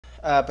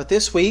But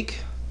this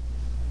week,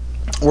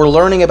 we're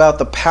learning about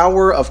the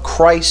power of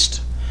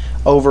Christ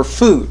over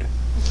food.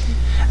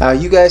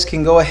 You guys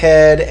can go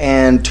ahead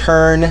and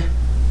turn...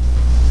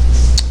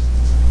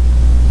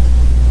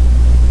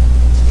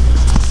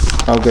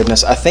 Oh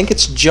goodness, I think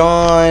it's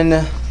John...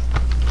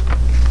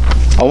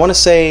 I want to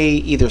say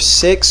either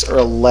 6 or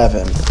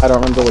 11. I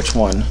don't remember which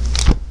one.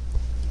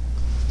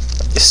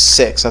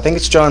 6. I think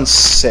it's John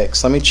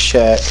 6. Let me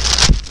check.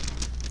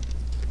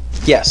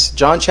 Yes,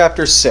 John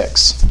chapter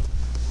 6.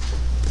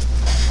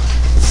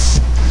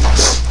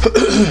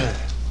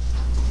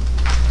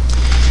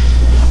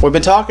 We've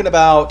been talking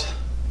about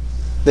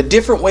the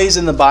different ways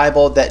in the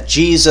Bible that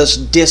Jesus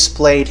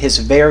displayed his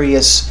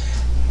various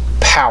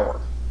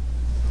power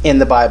in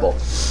the Bible.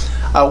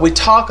 We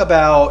talk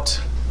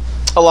about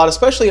a lot,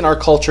 especially in our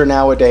culture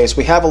nowadays,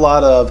 we have a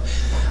lot of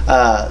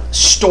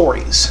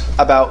stories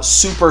about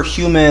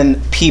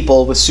superhuman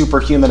people with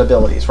superhuman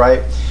abilities,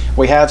 right?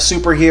 We have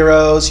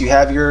superheroes, you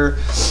have your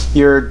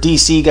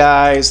DC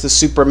guys, the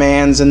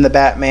Supermans and the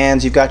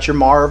Batmans, you've got your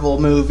Marvel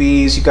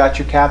movies, you've got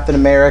your Captain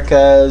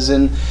Americas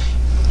and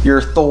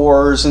your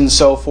Thors and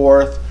so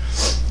forth.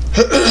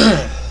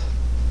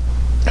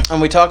 And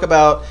we talk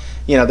about,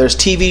 there's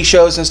TV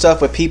shows and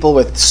stuff with people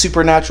with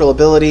supernatural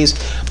abilities,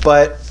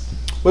 but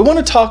we want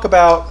to talk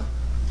about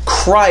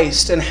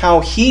Christ and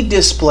how he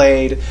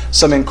displayed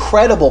some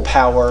incredible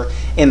power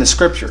in the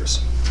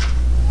Scriptures.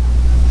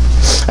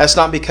 That's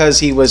not because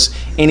he was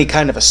any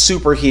kind of a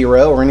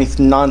superhero or any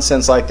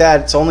nonsense like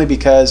that. It's only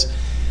because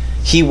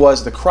he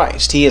was the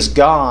Christ. He is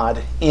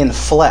God in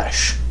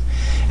flesh.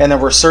 And there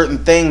were certain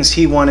things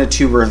he wanted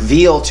to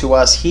reveal to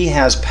us he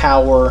has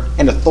power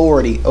and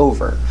authority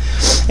over.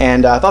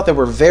 And I thought they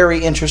were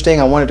very interesting.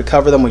 I wanted to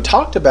cover them. We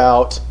talked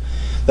about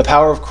the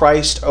power of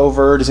Christ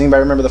over... Does anybody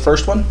remember the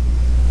first one?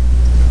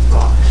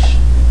 Gosh.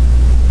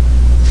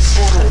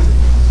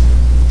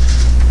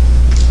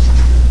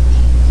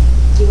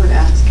 You would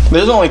ask.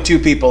 There's only 2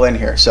 people in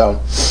here,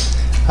 so...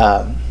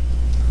 and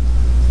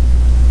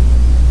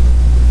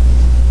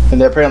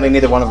apparently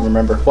neither one of them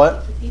remember.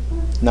 What?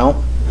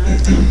 No.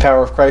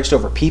 Power of Christ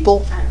over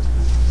people?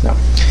 No.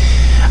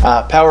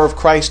 Power of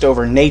Christ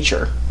over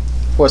nature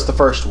was the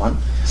first one.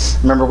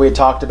 Remember we had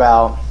talked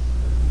about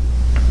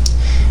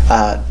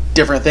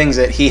different things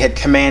that he had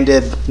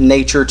commanded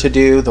nature to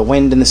do, the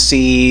wind and the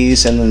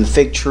seas, and then the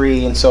fig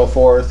tree and so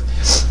forth.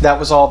 That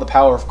was all the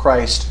power of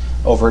Christ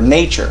over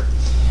nature.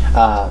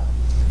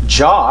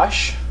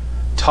 Josh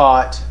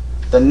taught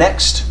the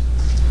next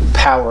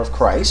power of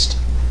Christ.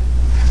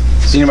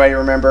 Does anybody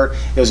remember?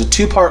 It was a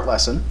 2-part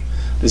lesson.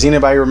 Does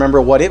anybody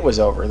remember what it was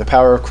over? The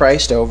power of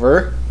Christ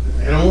over...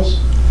 Animals?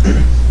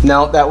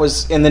 No, that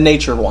was in the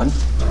nature one.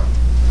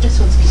 This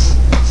one's people.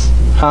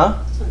 Huh?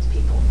 This one's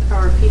people.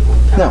 Power of people.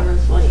 Power No.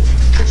 of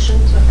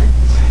Christians. Okay.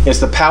 It's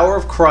the power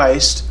of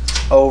Christ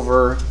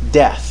over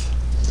death.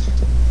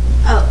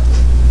 Oh,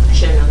 I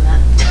should have known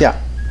that.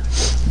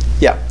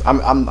 Yeah.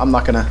 I'm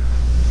not gonna...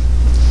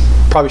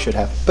 Probably should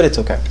have, but it's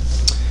okay.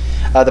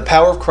 The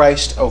power of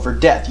Christ over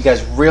death. You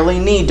guys really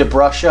need to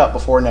brush up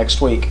before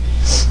next week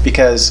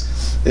because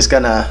it's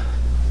gonna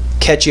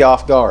catch you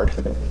off guard.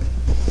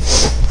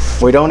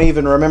 We don't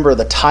even remember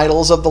the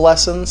titles of the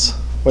lessons.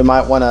 We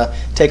might want to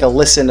take a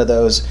listen to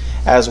those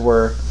as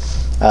we're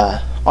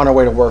on our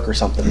way to work or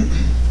something.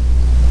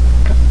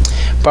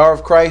 Power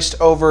of Christ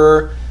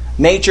over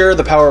nature,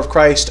 the power of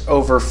Christ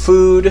over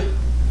food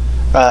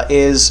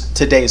is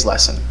today's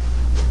lesson.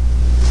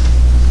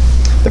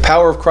 The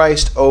power of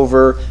Christ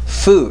over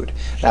food.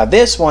 Now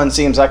this one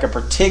seems like a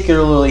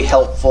particularly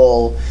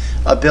helpful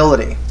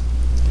ability.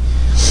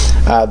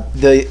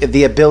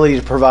 The ability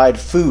to provide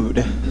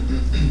food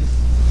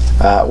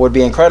would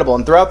be incredible.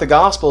 And throughout the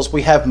Gospels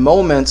we have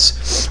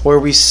moments where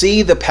we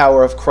see the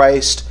power of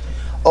Christ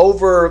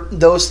over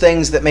those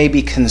things that may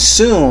be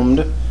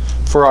consumed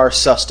for our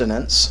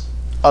sustenance,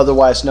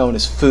 otherwise known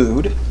as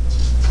food.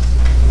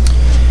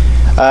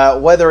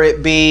 Whether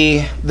it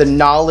be the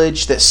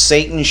knowledge that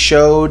Satan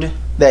showed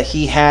that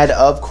he had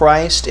of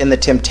Christ in the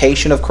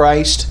temptation of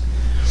Christ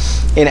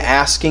in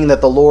asking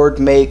that the Lord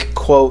make,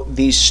 quote,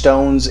 these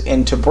stones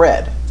into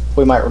bread.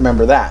 We might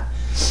remember that.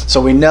 So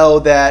we know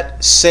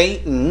that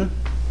Satan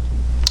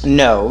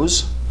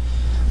knows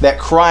that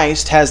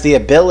Christ has the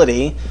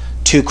ability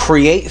to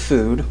create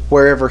food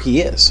wherever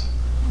he is.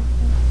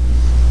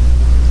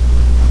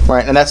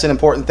 Right, and that's an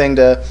important thing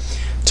to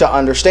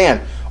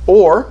understand.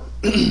 Or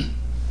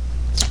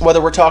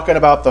whether we're talking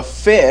about the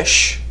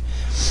fish,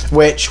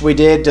 which we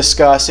did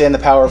discuss in the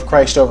power of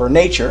Christ over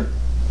nature,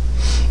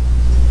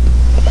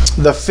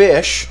 the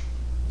fish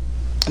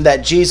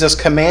that Jesus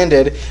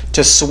commanded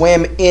to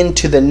swim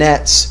into the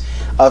nets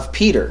of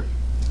Peter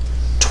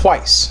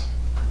twice.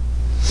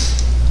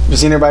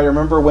 Does anybody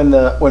remember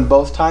when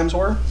both times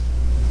were?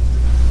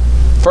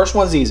 First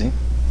one's easy. It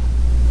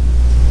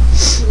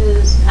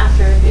was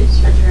after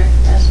his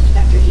resurrection,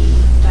 after he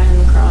died on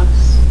the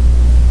cross.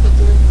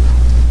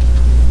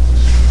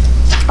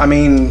 I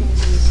mean,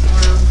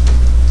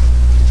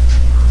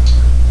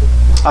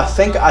 I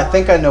think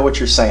I know what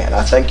you're saying.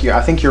 I think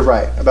you're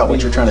right about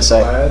what you're trying to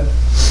say.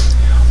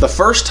 The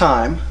first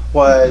time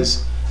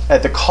was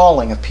at the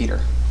calling of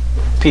Peter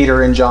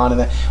and John,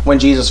 and when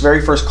Jesus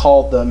very first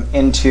called them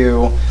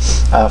into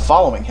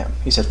following him.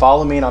 He said,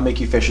 "Follow me and I'll make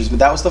you fishers." But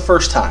that was the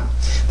first time.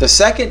 The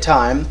second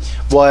time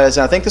was,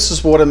 and I think this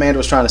is what Amanda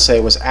was trying to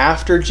say, was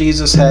after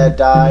Jesus had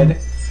died,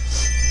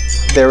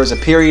 there was a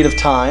period of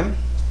time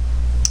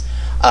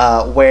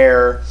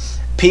where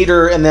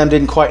Peter and them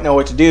didn't quite know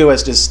what to do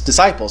as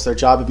disciples. Their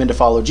job had been to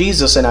follow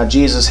Jesus, and now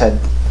Jesus had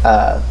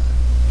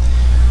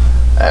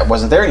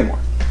wasn't there anymore.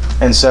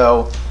 And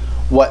so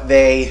what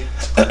they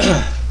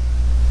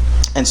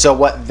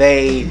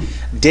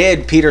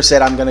did, Peter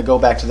said, "I'm going to go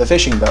back to the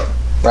fishing boat,"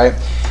 right?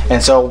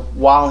 And so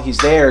while he's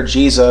there,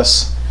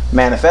 Jesus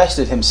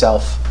manifested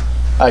himself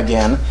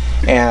again,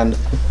 and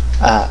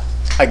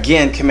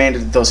again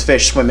commanded that those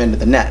fish swim into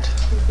the net.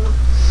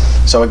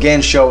 So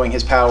again, showing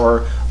his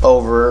power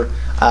over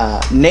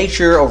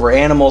nature, over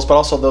animals, but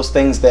also those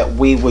things that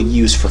we would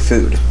use for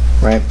food,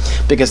 right?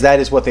 Because that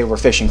is what they were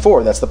fishing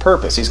for. That's the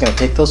purpose. He's going to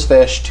take those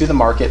fish to the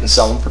market and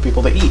sell them for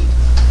people to eat.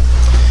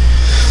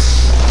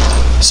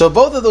 So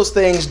both of those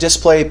things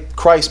display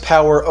Christ's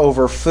power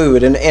over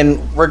food. And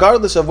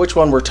regardless of which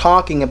one we're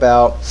talking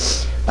about,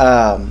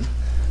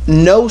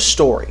 no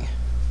story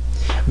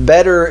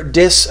better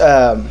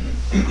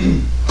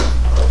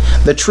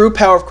the true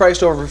power of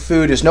Christ over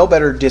food is no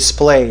better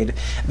displayed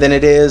than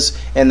it is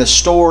in the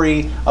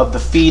story of the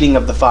feeding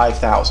of the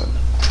 5,000.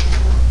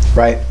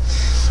 Right?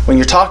 When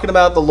you're talking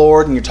about the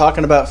Lord and you're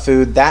talking about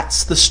food,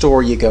 that's the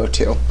story you go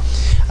to,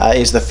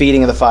 is the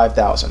feeding of the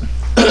 5,000.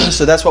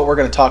 So that's what we're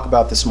going to talk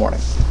about this morning.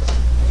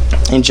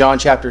 In John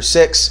chapter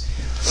 6,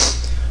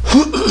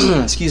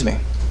 excuse me,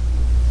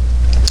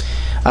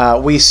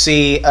 we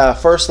see,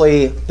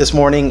 firstly, this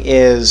morning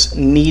is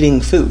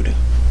needing food.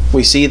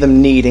 We see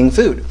them needing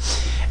food.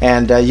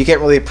 And you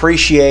can't really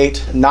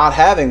appreciate not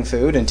having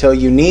food until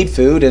you need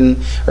food, you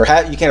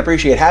can't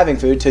appreciate having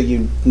food until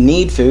you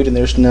need food, and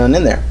there's none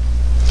in there.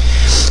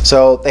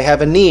 So they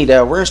have a need.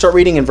 We're going to start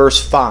reading in verse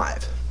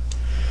 5.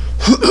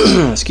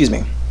 Excuse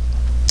me.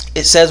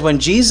 It says, "When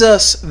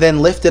Jesus then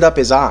lifted up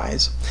his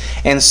eyes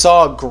and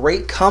saw a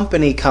great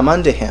company come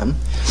unto him,"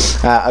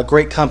 a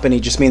great company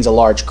just means a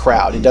large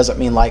crowd. It doesn't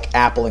mean like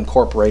Apple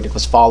Incorporated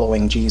was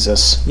following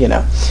Jesus.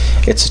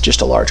 It's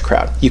just a large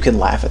crowd. You can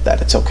laugh at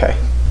that. It's okay.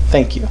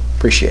 Thank you.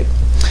 Appreciate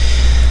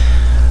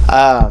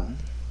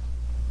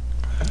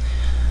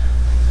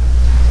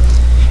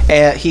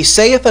it. He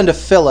saith unto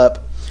Philip,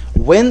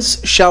 "Whence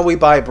shall we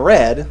buy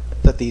bread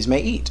that these may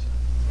eat?"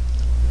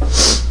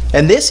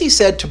 And this he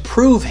said to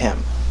prove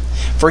him,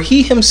 for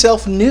he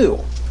himself knew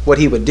what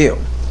he would do.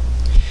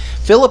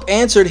 Philip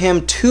answered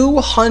him,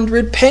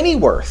 200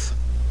 pennyworth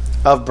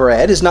of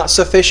bread is not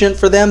sufficient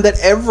for them, that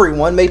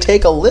everyone may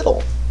take a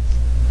little.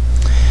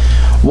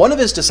 One of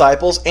his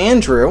disciples,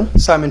 Andrew,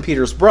 Simon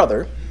Peter's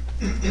brother,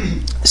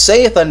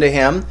 saith unto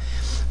him,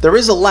 There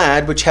is a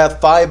lad which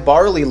hath 5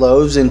 barley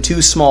loaves and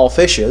 2 small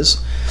fishes,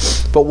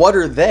 but what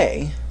are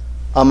they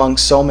among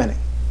so many?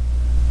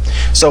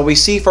 So we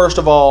see, first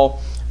of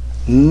all,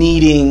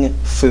 needing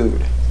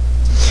food.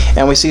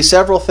 And we see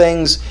several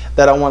things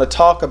that I want to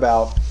talk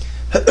about.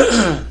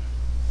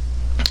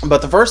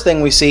 But the first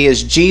thing we see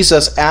is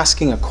Jesus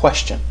asking a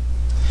question.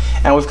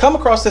 And we've come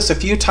across this a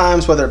few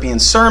times, whether it be in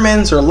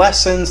sermons or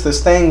lessons,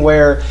 this thing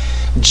where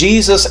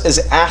Jesus is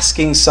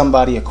asking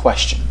somebody a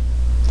question,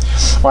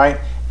 right?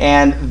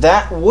 And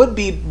that would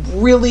be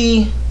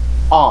really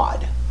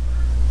odd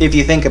if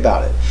you think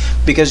about it,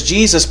 because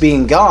Jesus,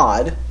 being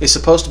God, is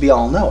supposed to be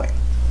all-knowing,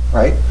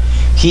 right?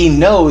 He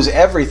knows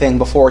everything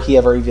before he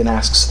ever even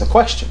asks the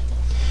question.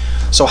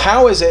 So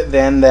how is it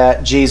then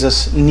that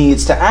Jesus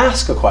needs to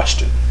ask a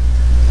question?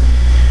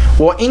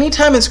 Well,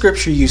 anytime in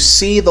Scripture you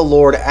see the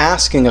Lord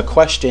asking a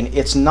question,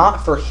 it's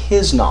not for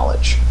his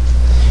knowledge.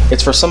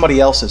 It's for somebody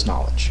else's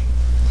knowledge.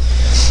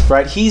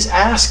 Right? He's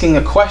asking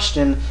a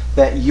question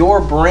that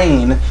your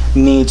brain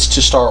needs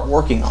to start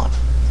working on.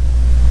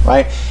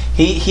 Right?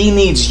 He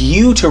needs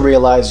you to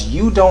realize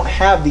you don't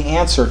have the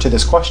answer to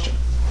this question.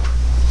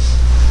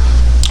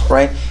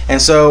 Right?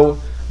 And so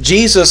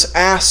Jesus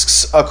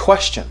asks a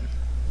question.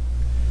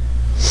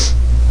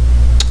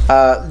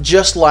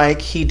 Just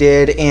like he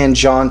did in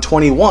John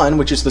 21,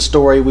 which is the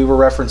story we were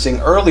referencing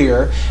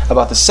earlier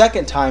about the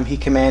second time he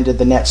commanded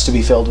the nets to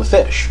be filled with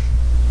fish.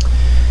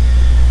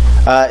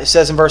 It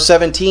says in verse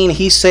 17,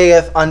 He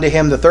saith unto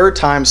him the third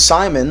time,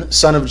 Simon,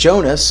 son of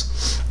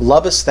Jonas,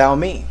 lovest thou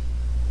me?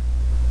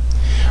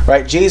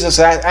 Right? Jesus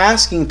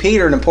asking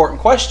Peter an important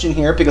question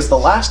here, because the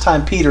last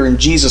time Peter and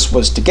Jesus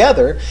was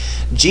together,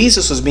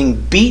 Jesus was being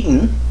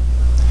beaten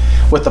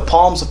with the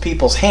palms of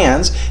people's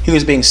hands. He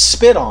was being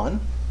spit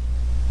on.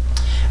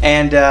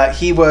 And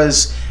he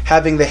was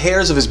having the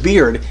hairs of his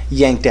beard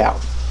yanked out.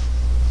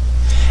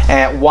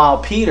 And while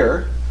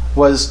Peter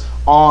was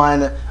on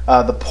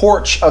the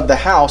porch of the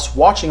house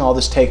watching all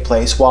this take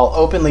place, while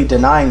openly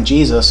denying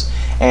Jesus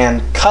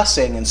and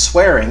cussing and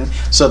swearing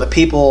so that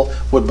people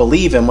would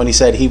believe him when he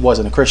said he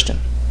wasn't a Christian.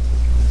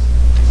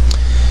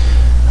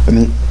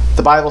 And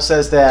the Bible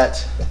says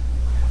that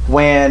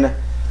when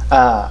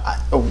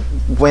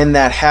when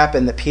that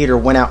happened, that Peter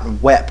went out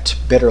and wept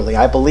bitterly.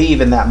 I believe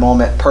in that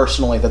moment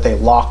personally that they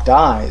locked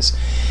eyes.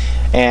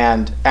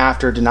 And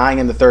after denying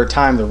him the third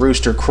time, the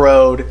rooster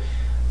crowed.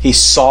 He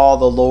saw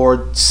the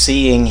Lord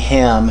seeing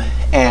him,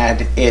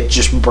 and it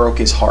just broke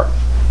his heart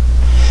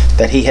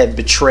that he had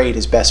betrayed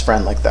his best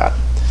friend like that.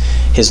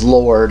 His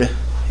Lord,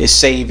 his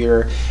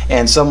Savior,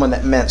 and someone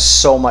that meant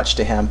so much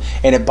to him.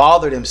 And it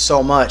bothered him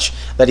so much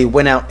that he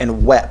went out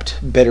and wept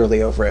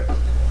bitterly over it.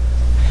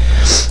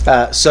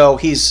 So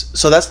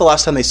that's the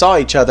last time they saw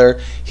each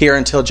other here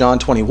until John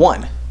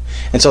 21.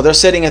 And so they're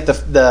sitting at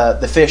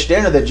the fish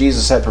dinner that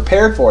Jesus had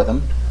prepared for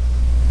them.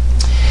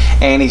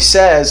 And he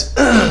says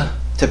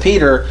to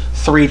Peter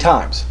 3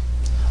 times,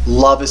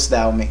 "Lovest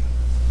thou me?"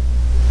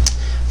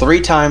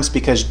 3 times,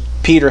 because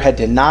Peter had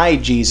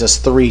denied Jesus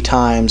 3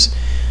 times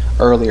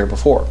earlier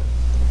before.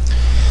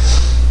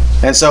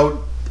 And so,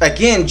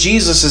 again,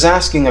 Jesus is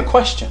asking a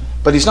question.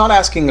 But he's not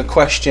asking a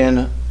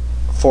question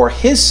for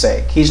his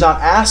sake. He's not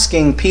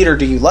asking Peter,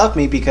 "Do you love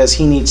me?" because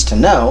he needs to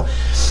know.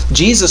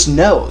 Jesus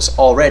knows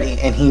already,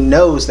 and he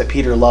knows that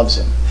Peter loves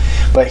him.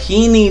 But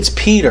he needs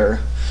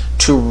Peter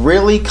to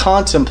really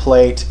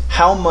contemplate,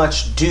 how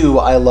much do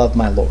I love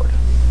my Lord?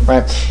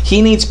 Right?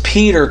 He needs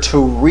Peter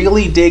to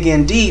really dig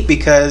in deep,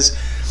 because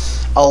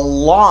a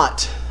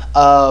lot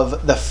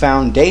of the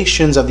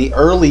foundations of the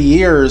early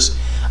years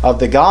of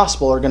the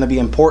gospel are going to be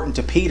important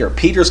to Peter.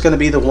 Peter's going to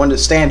be the one to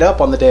stand up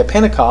on the day of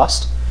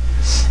Pentecost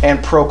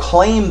and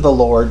proclaim the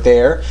Lord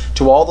there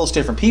to all those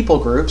different people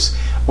groups,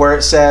 where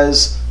it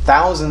says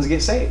thousands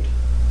get saved,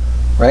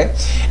 right?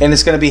 And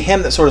it's going to be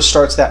him that sort of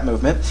starts that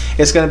movement.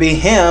 It's going to be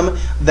him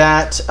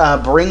that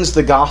brings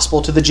the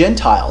gospel to the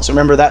Gentiles.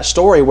 Remember that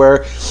story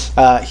where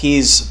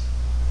he's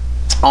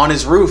on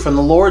his roof on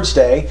the Lord's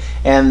Day,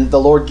 and the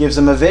Lord gives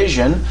him a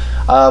vision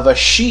of a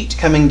sheet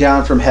coming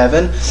down from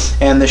heaven,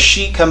 and the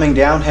sheet coming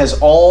down has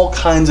all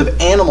kinds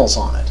of animals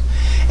on it.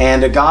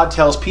 And God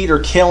tells Peter,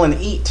 "Kill and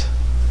eat."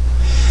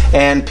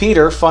 And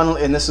Peter,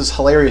 and this is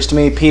hilarious to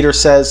me, Peter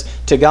says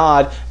to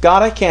God,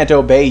 "God, I can't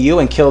obey you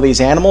and kill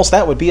these animals.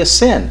 That would be a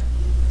sin.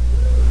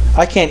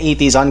 I can't eat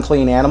these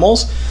unclean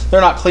animals. They're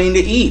not clean to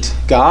eat.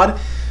 God,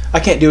 I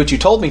can't do what you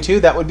told me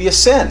to. That would be a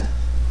sin."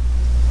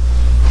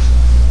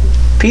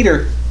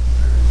 Peter,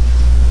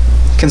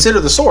 consider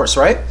the source,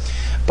 right?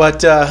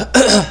 But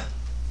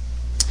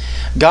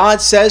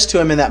God says to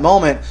him in that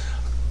moment,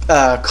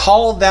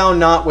 "Call thou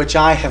not which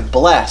I have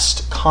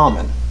blessed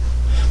common."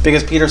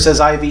 Because Peter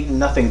says, "I have eaten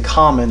nothing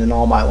common in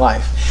all my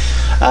life."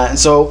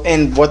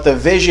 And what the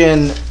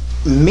vision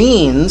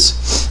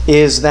means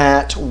is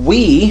that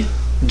we,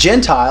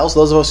 Gentiles,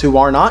 those of us who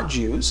are not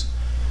Jews,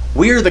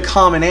 we're the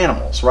common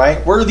animals,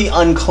 right? We're the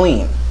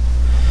unclean.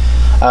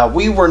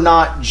 We were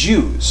not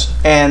Jews.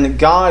 And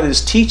God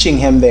is teaching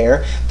him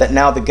there that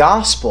now the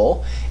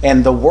gospel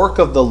and the work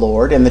of the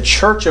Lord and the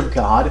church of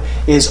God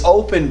is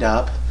opened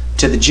up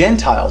to the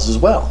Gentiles as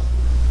well.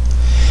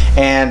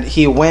 And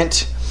he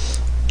went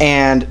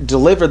and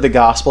delivered the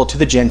gospel to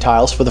the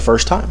Gentiles for the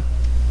first time.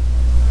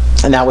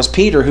 And that was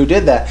Peter who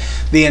did that.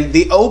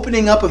 The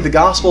opening up of the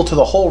gospel to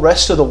the whole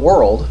rest of the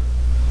world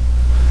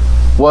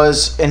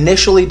was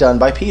initially done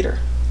by Peter.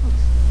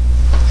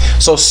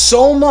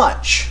 So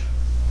much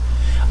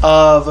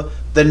of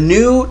the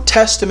New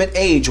Testament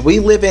age we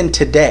live in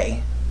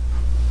today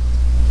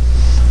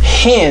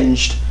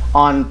hinged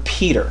on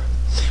Peter.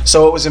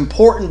 So it was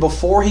important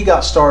before he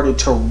got started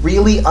to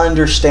really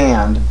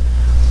understand,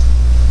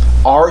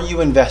 are you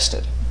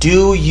invested?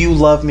 Do you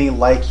love me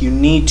like you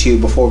need to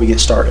before we get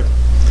started?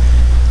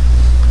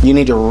 You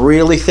need to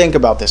really think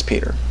about this,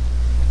 Peter.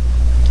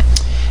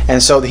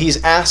 And so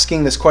he's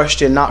asking this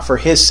question not for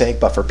his sake,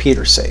 but for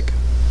Peter's sake.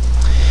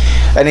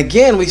 And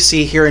again, we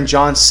see here in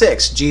John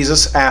 6,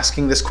 Jesus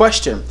asking this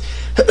question.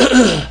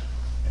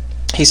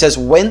 He says,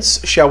 "Whence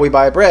shall we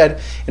buy bread?"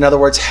 In other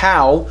words,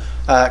 how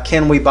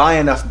can we buy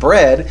enough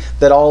bread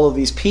that all of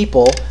these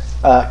people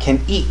can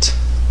eat?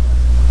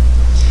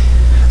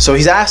 So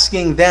he's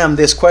asking them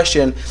this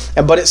question,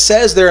 but it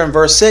says there in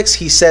verse 6,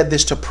 he said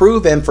this to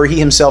prove him, for he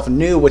himself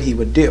knew what he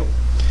would do.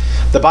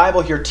 The Bible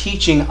here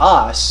teaching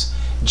us,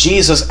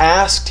 Jesus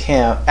asked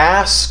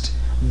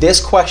this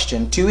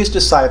question to his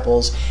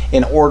disciples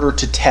in order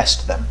to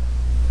test them.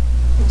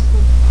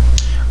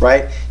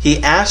 Right?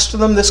 He asked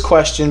them this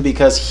question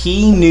because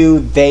he knew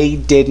they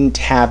didn't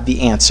have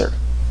the answer.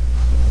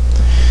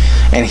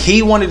 And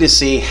he wanted to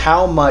see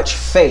how much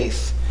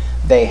faith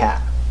they had.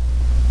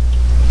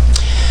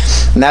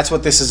 And that's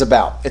what this is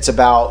about. It's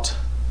about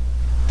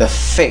the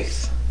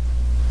faith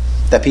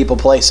that people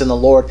place in the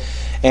Lord.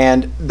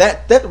 And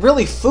that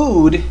really,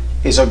 food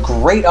is a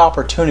great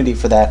opportunity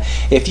for that.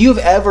 If you've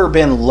ever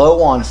been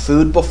low on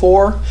food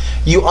before,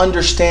 you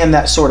understand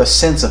that sort of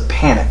sense of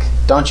panic,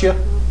 don't you?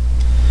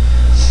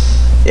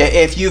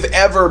 If you've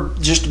ever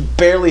just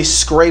barely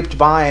scraped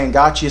by and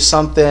got you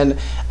something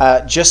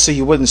just so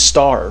you wouldn't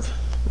starve,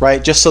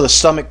 right? Just so the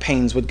stomach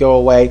pains would go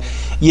away,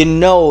 you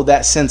know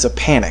that sense of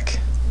panic,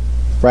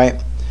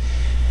 right?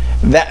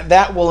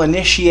 that will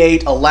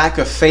initiate a lack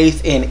of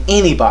faith in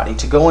anybody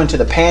to go into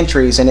the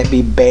pantries and it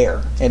be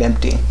bare and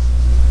empty.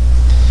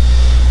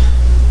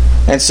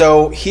 And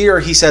so here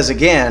he says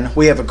again,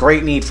 we have a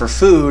great need for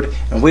food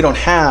and we don't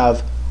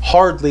have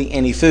hardly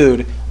any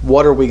food.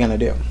 What are we going to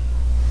do?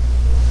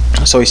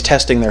 So he's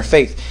testing their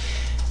faith.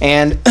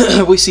 And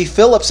we see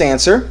Philip's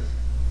answer.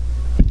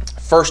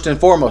 First and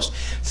foremost,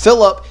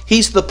 Philip,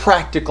 he's the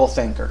practical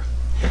thinker.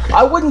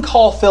 I wouldn't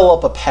call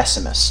Philip a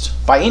pessimist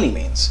by any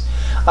means.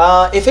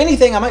 If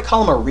anything, I might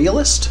call him a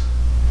realist.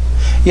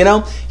 You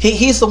know,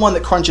 he's the one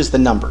that crunches the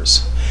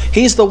numbers.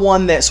 He's the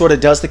one that sort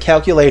of does the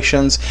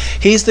calculations.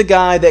 He's the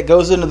guy that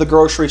goes into the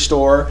grocery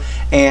store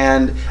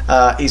and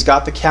he's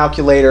got the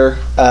calculator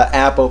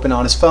app open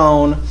on his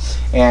phone,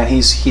 and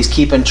he's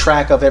keeping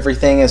track of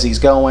everything as he's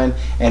going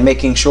and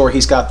making sure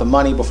he's got the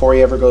money before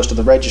he ever goes to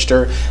the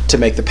register to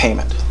make the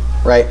payment.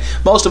 Right?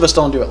 Most of us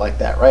don't do it like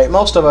that, right?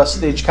 Most of us,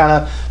 they just kind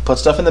of put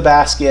stuff in the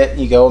basket,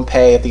 you go and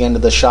pay at the end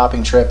of the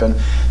shopping trip and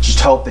just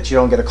hope that you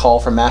don't get a call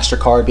from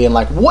MasterCard being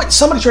like, what?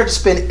 Somebody tried to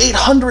spend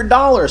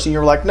 $800. And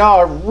you're like, no,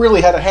 I really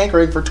had a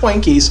hankering for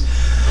Twinkies.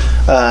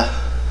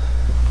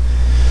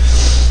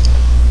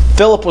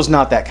 Philip was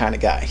not that kind of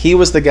guy. He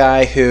was the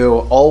guy who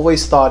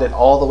always thought it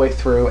all the way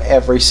through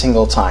every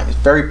single time. He's a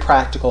very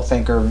practical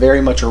thinker, very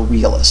much a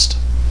realist.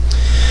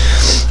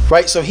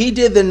 Right, so he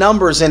did the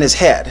numbers in his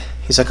head.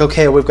 He's like,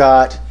 okay, we've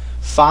got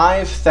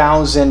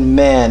 5,000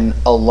 men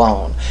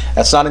alone.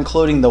 That's not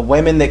including the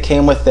women that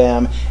came with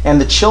them and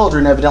the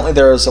children. Evidently,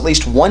 there was at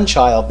least one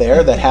child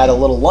there that had a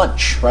little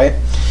lunch, right?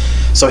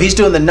 So he's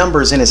doing the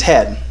numbers in his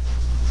head.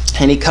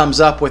 And he comes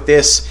up with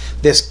this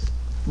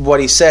what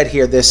he said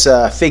here, this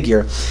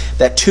figure,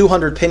 that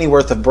 200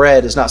 pennyworth of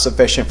bread is not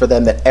sufficient for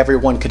them, that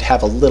everyone could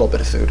have a little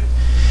bit of food.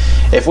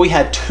 If we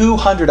had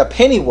 200 a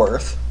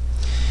pennyworth,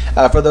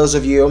 for those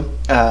of you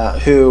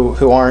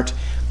who aren't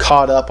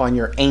caught up on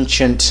your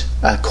ancient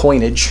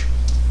coinage,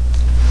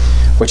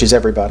 which is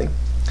everybody,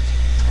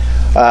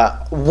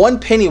 1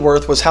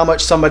 pennyworth was how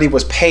much somebody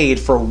was paid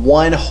for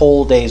one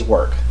whole day's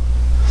work.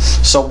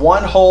 So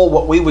one whole,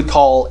 what we would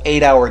call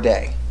 8-hour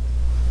day,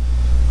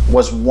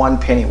 was 1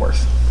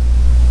 pennyworth,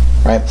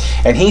 right?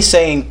 And he's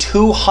saying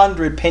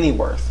 200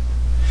 pennyworth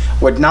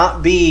would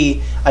not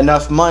be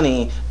enough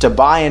money to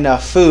buy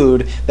enough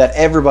food that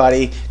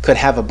everybody could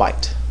have a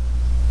bite.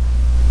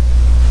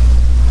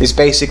 Is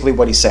basically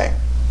what he's saying.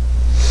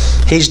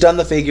 He's done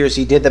the figures,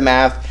 he did the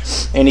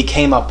math, and he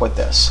came up with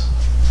this.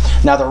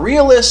 Now, the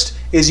realist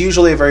is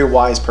usually a very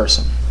wise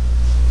person,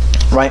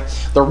 right?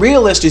 The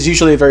realist is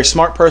usually a very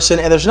smart person,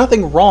 and there's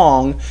nothing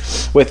wrong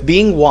with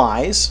being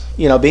wise,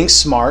 being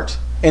smart,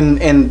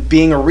 and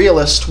being a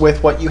realist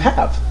with what you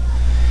have.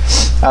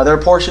 There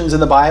are portions in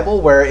the Bible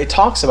where it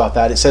talks about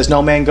that. It says,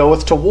 no man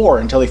goeth to war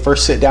until he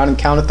first sit down and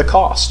counteth the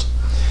cost,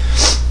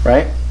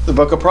 right? The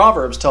book of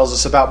Proverbs tells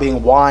us about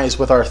being wise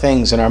with our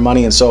things and our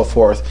money and so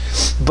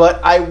forth.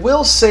 But I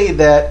will say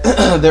that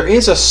there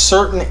is a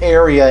certain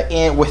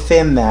area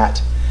within that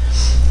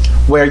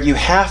where you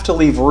have to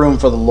leave room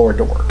for the Lord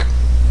to work.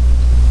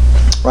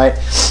 Right?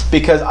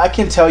 Because I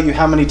can tell you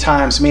how many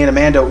times me and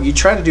Amanda, you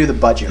try to do the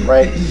budget,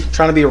 right?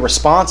 Trying to be a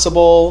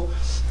responsible,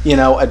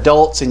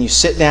 adults, and you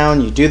sit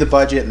down, you do the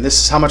budget, and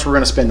this is how much we're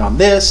going to spend on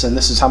this, and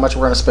this is how much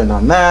we're going to spend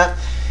on that.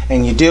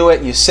 And you do it,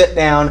 and you sit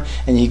down,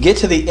 and you get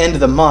to the end of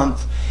the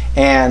month,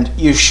 and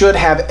you should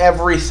have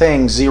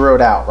everything zeroed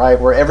out, right?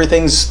 Where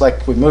everything's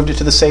like, we moved it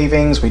to the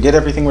savings, we did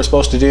everything we're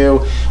supposed to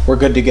do, we're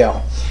good to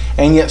go.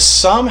 And yet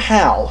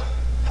somehow,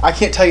 I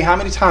can't tell you how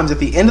many times at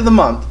the end of the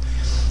month,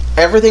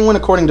 everything went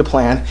according to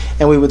plan,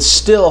 and we would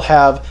still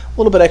have a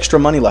little bit extra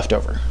money left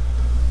over.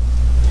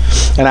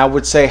 And I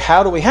would say,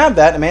 how do we have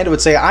that? Amanda would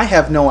say, I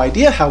have no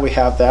idea how we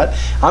have that.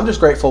 I'm just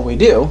grateful we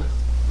do.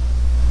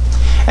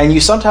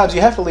 And sometimes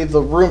you have to leave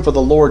the room for the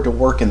Lord to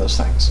work in those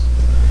things.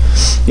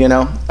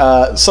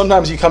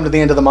 Sometimes you come to the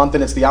end of the month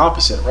and it's the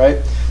opposite,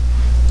 right?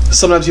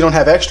 Sometimes you don't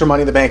have extra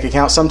money in the bank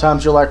account.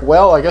 Sometimes you're like,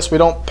 well, I guess we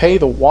don't pay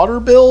the water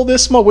bill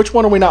this month. Which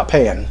one are we not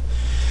paying?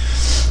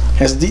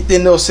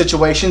 In those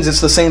situations,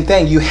 it's the same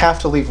thing. You have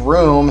to leave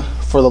room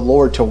for the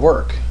Lord to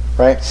work,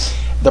 right?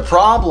 The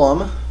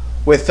problem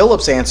with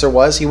Philip's answer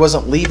was he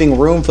wasn't leaving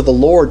room for the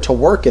Lord to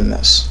work in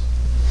this.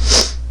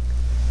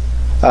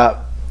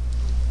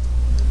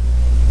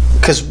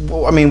 Because,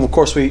 of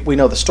course, we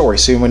know the story,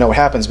 so we know what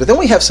happens. But then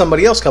we have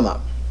somebody else come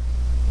up,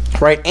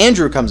 right?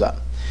 Andrew comes up.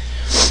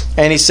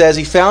 And he says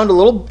he found a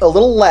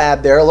little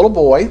lad there, a little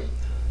boy.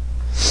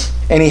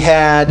 And he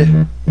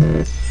had,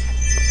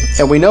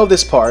 and we know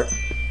this part,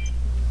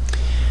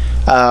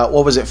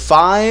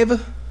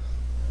 5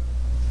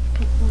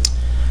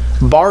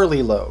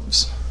 barley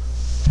loaves,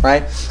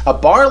 right? A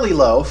barley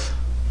loaf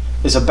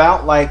is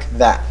about like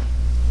that.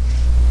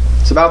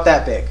 It's about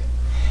that big.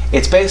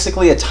 It's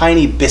basically a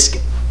tiny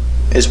biscuit.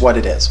 Is what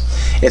it is.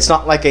 It's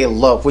not like a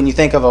loaf. When you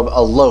think of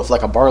a loaf,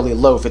 like a barley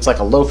loaf, it's like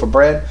a loaf of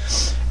bread.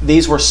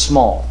 These were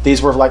small.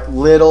 These were like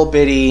little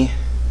bitty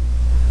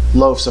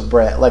loaves of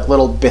bread, like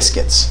little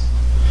biscuits.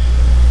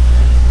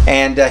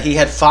 And he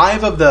had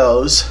 5 of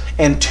those,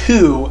 and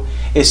 2,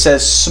 it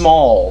says,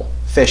 small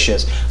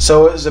fishes.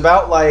 So it was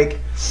about like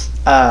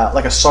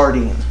a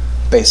sardine,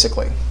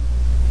 basically.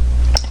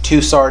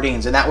 2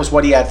 sardines, and that was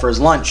what he had for his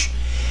lunch.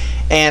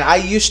 And I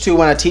used to,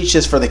 when I teach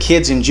this for the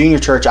kids in junior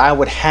church, I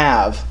would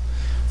have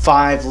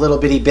 5 little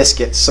bitty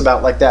biscuits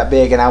about like that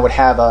big, and I would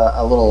have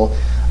a little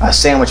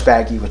sandwich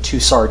baggie with 2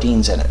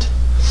 sardines in it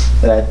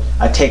that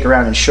I'd take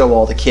around and show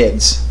all the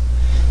kids,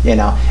 you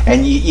know.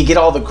 And you get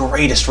all the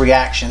greatest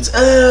reactions.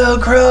 Oh,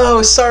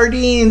 gross,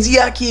 sardines,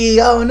 yucky,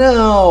 oh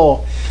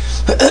no.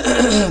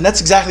 That's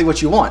exactly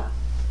what you want.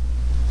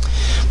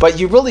 But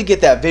you really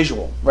get that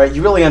visual, right?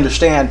 You really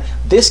understand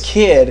this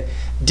kid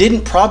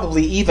didn't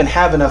probably even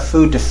have enough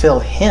food to fill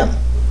him,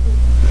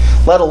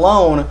 let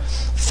alone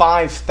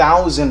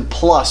 5,000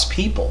 plus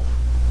people,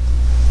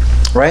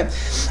 right?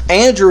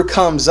 Andrew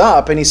comes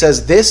up and he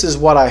says, this is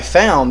what I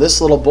found. This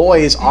little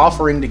boy is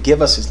offering to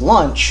give us his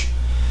lunch,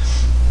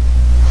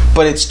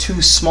 but it's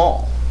too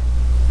small,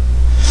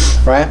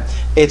 right?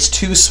 It's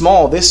too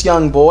small. This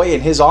young boy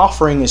and his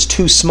offering is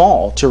too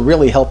small to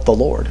really help the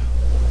Lord.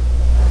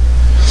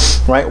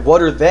 Right?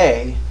 What are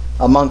they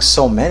amongst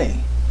so many?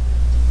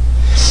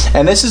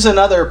 And this is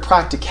another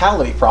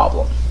practicality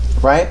problem,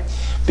 right?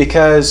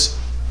 Because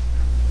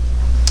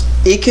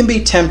it can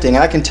be tempting,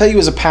 and I can tell you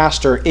as a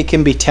pastor, it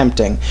can be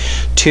tempting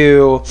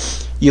to,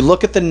 you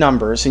look at the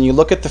numbers and you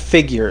look at the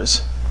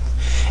figures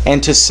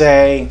and to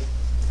say,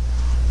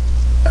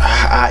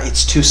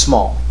 it's too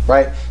small,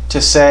 right?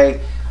 To say,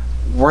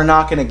 we're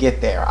not going to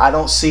get there. I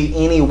don't see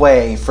any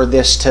way for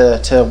this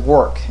to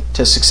work,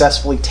 to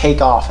successfully take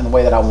off in the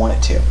way that I want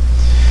it to.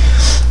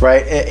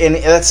 Right? And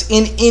that's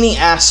in any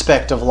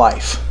aspect of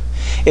life.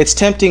 It's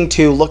tempting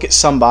to look at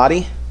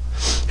somebody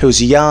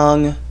who's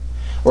young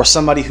or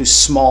somebody who's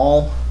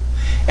small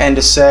and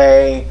to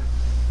say,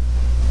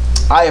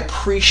 I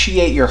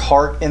appreciate your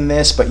heart in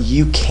this, but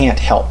you can't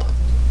help.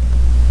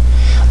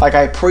 Like,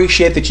 I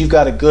appreciate that you've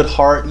got a good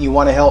heart and you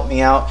want to help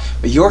me out,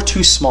 but you're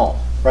too small,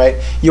 right?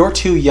 You're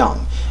too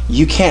young.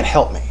 You can't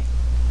help me.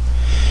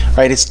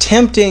 Right? It's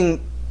tempting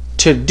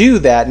to do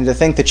that and to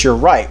think that you're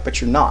right, but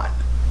you're not.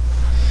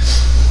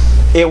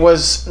 It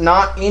was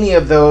not any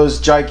of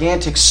those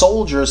gigantic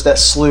soldiers that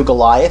slew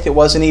Goliath. It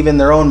wasn't even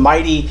their own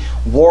mighty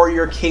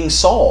warrior King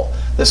Saul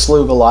that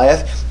slew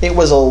Goliath. It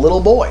was a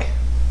little boy.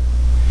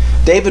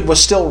 David was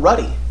still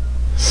ruddy.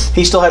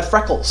 He still had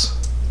freckles.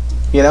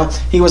 You know,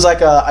 he was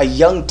like a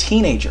young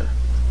teenager.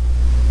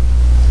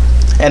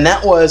 And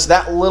that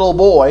little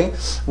boy,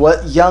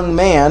 what young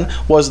man,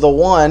 was the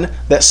one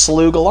that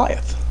slew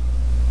Goliath.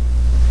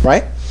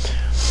 Right?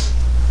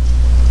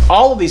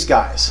 All of these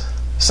guys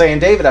saying,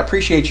 David, I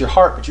appreciate your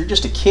heart, but you're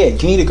just a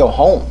kid. You need to go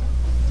home.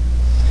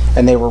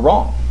 And they were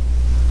wrong.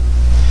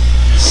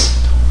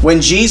 When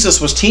Jesus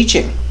was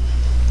teaching,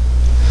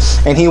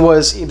 and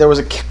there was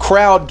a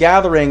crowd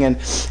gathering,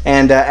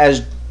 and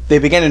as they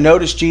began to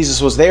notice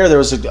Jesus was there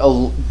was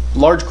a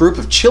large group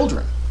of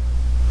children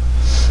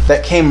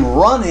that came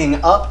running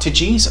up to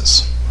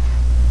Jesus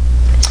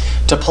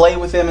to play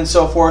with him and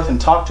so forth and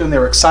talk to him. They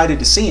were excited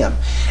to see him.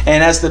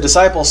 And as the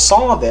disciples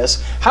saw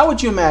this, how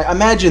would you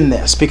imagine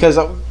this? Because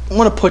I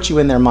want to put you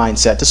in their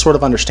mindset to sort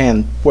of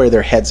understand where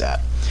their head's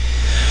at.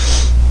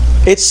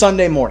 It's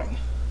Sunday morning.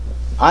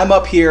 I'm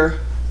up here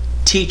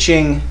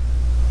teaching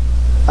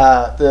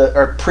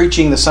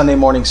preaching the Sunday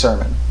morning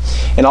sermon.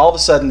 And all of a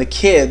sudden the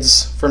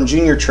kids from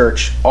junior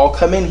church all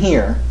come in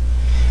here,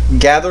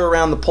 gather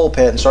around the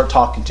pulpit and start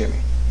talking to me.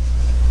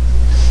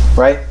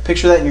 Right?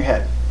 Picture that in your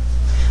head.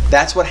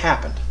 That's what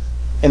happened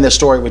in this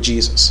story with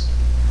Jesus.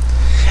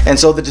 And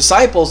so the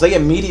disciples, they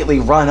immediately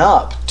run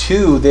up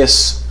to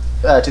these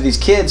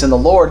kids and the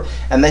Lord,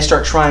 and they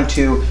start trying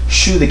to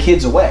shoo the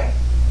kids away.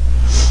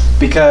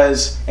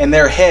 Because in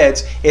their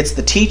heads, it's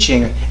the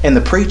teaching and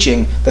the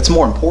preaching that's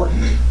more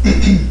important.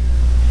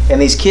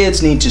 And these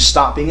kids need to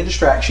stop being a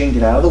distraction,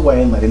 get out of the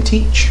way, and let him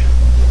teach.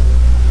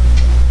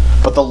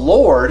 But the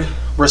Lord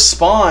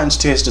responds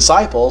to his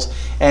disciples,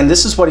 and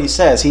this is what he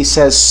says. He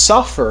says,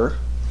 suffer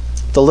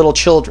the little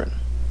children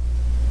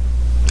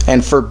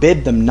and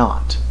forbid them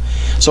not.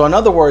 So in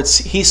other words,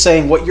 he's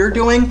saying what you're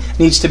doing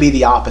needs to be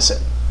the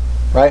opposite,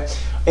 right?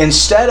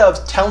 Instead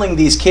of telling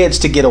these kids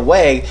to get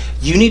away,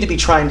 you need to be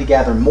trying to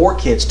gather more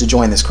kids to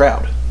join this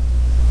crowd.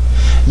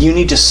 You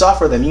need to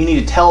suffer them. You need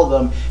to tell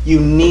them you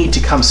need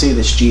to come see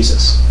this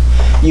Jesus.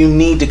 You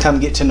need to come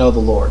get to know the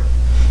Lord.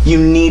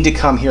 You need to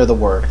come hear the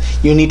word.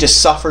 You need to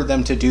suffer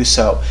them to do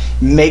so.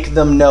 Make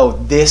them know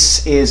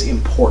this is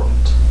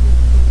important.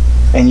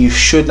 And you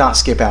should not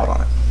skip out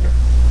on it.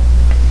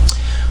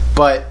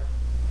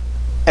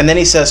 And then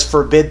he says,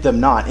 forbid them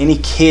not. Any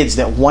kids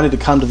that wanted to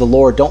come to the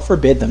Lord, don't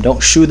forbid them.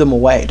 Don't shoo them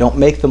away. Don't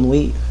make them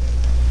leave.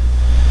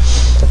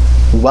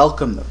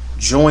 Welcome them.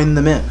 Join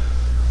them in.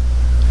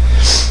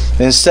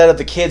 And instead of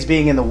the kids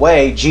being in the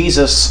way,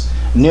 Jesus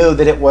knew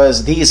that it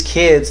was these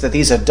kids that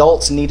these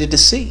adults needed to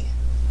see.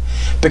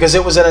 Because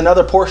it was in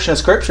another portion of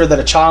Scripture that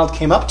a child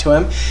came up to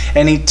him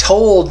and he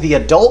told the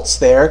adults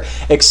there,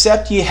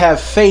 except ye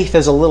have faith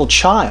as a little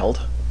child,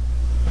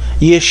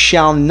 ye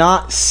shall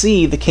not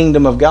see the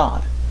kingdom of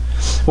God.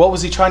 What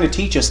was he trying to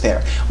teach us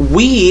there?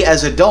 We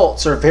as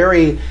adults are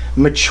very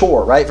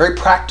mature, right? Very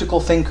practical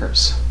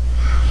thinkers,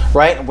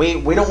 right?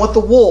 We don't want the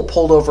wool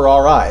pulled over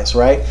our eyes,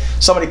 right?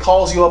 Somebody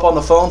calls you up on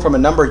the phone from a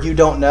number you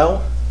don't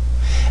know,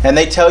 and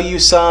they tell you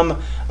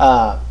some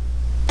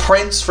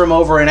prince from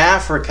over in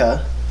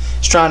Africa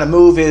is trying to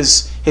move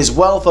his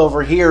wealth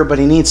over here, but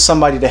he needs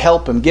somebody to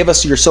help him. Give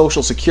us your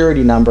social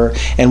security number,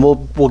 and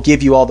we'll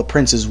give you all the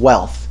prince's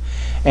wealth,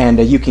 and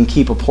you can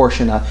keep a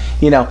portion of,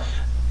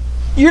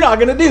 You're not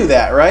going to do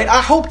that, right?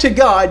 I hope to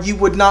God you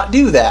would not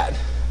do that.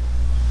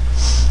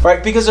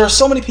 Right? Because there are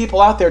so many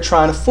people out there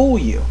trying to fool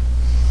you.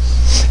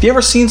 Have you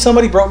ever seen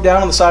somebody broke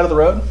down on the side of the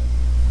road?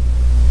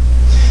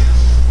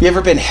 You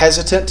ever been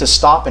hesitant to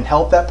stop and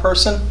help that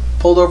person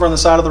pulled over on the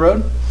side of the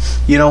road?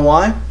 You know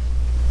why?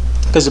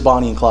 Because of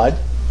Bonnie and Clyde.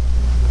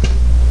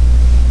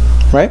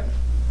 Right?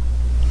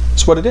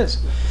 That's what it is.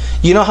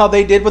 You know how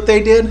they did what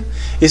they did?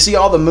 You see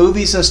all the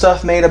movies and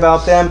stuff made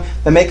about them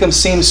that make them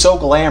seem so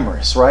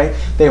glamorous, right?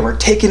 They were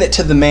taking it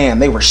to the man.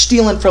 They were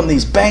stealing from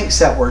these banks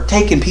that were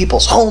taking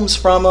people's homes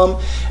from them,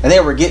 and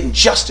they were getting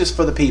justice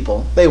for the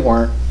people. They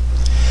weren't.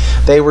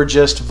 They were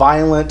just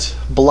violent,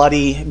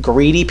 bloody,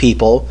 greedy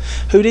people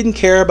who didn't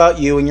care about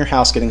you and your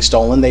house getting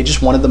stolen. They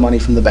just wanted the money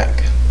from the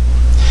bank.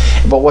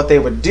 But what they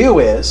would do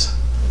is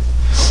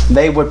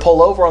they would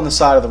pull over on the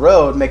side of the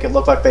road, make it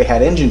look like they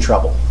had engine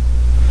trouble.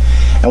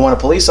 And when a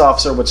police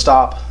officer would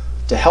stop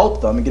to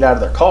help them and get out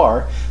of their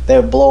car, they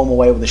would blow them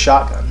away with a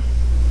shotgun.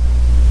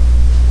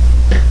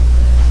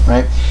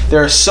 Right?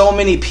 There are so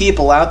many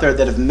people out there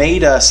that have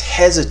made us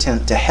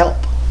hesitant to help.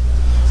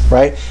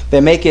 Right?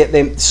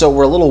 So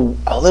we're a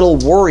little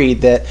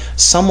worried that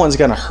someone's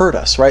going to hurt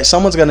us. Right?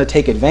 Someone's going to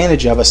take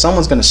advantage of us.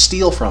 Someone's going to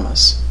steal from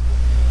us.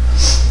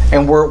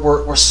 And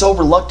we're so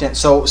reluctant.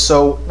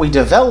 So we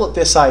develop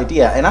this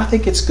idea, and I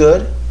think it's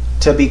good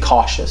to be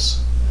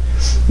cautious.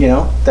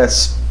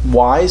 That's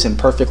wise and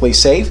perfectly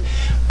safe.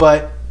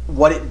 But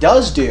what it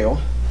does do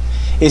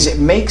is it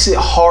makes it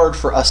hard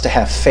for us to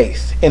have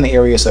faith in the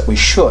areas that we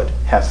should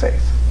have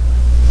faith.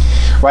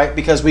 Right?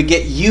 Because we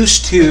get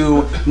used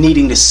to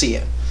needing to see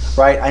it.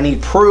 Right? I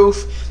need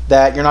proof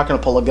that you're not going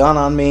to pull a gun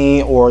on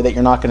me, or that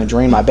you're not going to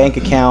drain my bank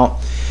account.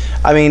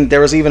 I mean,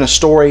 there was even a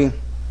story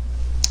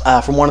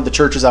from one of the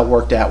churches I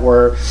worked at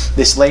where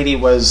this lady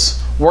was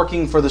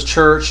working for this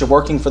church,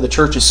 working for the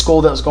church's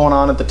school that was going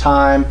on at the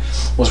time,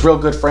 was real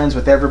good friends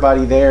with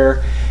everybody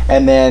there,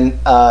 and then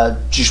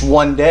just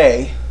one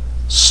day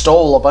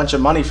stole a bunch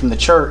of money from the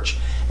church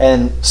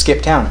and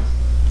skipped town.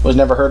 Was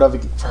never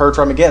heard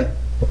from again.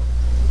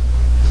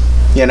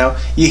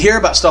 You hear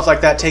about stuff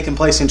like that taking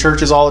place in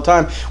churches all the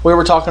time. We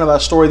were talking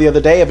about a story the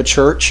other day of a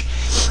church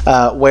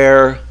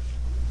where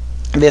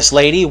this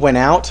lady went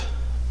out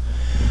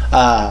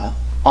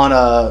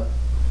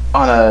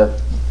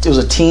it was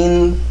a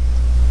teen,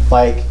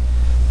 like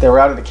they were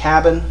out at a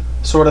cabin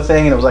sort of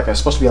thing, and it was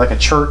supposed to be like a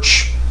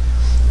church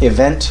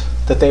event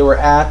that they were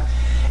at,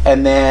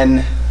 and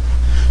then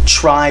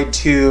tried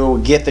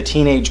to get the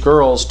teenage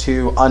girls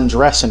to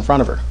undress in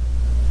front of her.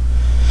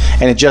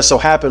 And it just so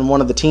happened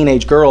one of the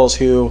teenage girls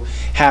who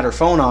had her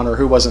phone on her,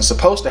 who wasn't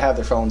supposed to have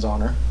their phones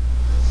on her,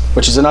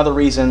 which is another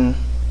reason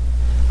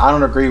I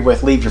don't agree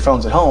with leave your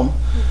phones at home,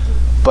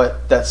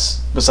 but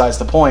that's besides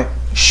the point.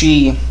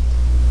 She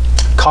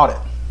caught it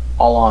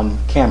all on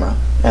camera,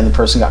 and the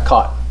person got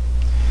caught.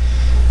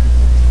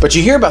 But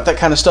you hear about that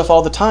kind of stuff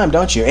all the time,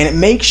 don't you? And it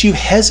makes you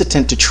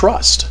hesitant to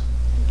trust.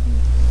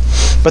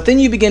 But then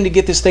you begin to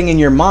get this thing in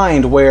your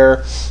mind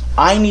where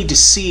I need to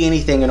see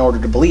anything in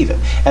order to believe it.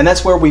 And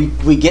that's where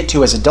we get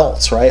to as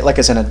adults, right? Like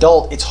as an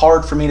adult, it's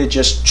hard for me to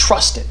just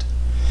trust it.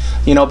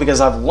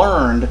 Because I've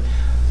learned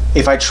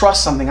if I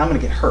trust something, I'm going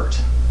to get hurt.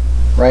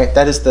 Right?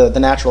 That is the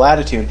natural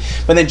attitude.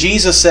 But then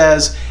Jesus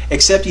says,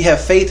 except you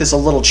have faith as a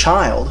little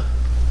child,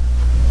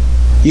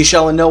 you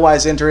shall in no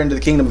wise enter into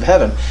the kingdom of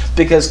heaven.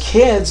 Because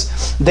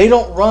kids, they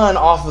don't run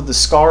off of the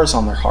scars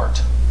on their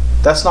heart.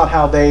 That's not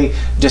how they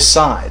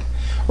decide.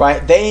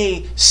 Right?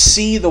 They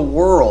see the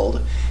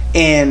world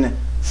in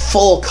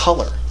full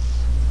color.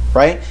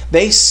 Right?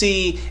 They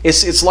see,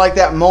 it's like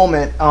that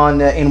moment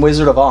in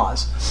Wizard of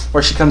Oz,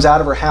 where she comes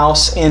out of her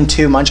house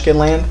into Munchkin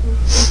Land,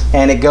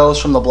 and it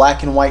goes from the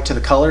black and white to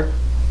the color.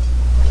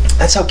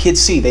 That's how kids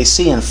see. They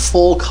see in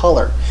full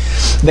color.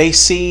 They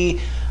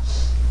see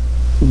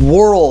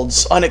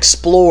worlds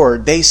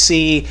unexplored. They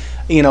see,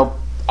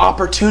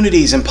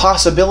 opportunities and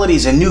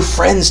possibilities and new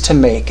friends to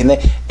make. And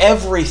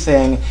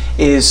everything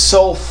is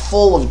so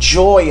full of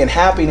joy and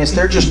happiness.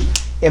 They're just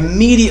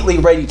immediately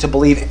ready to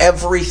believe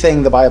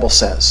everything the Bible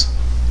says.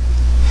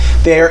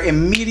 They're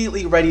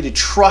immediately ready to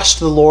trust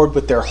the Lord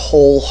with their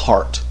whole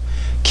heart.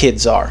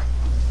 Kids are.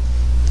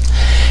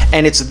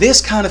 And it's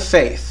this kind of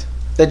faith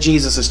that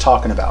Jesus is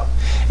talking about.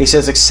 He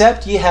says,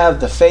 except ye have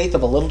the faith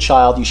of a little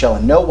child, you shall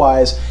in no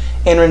wise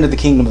enter into the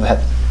kingdom of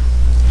heaven.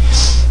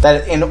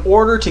 That in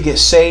order to get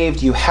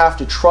saved, you have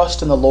to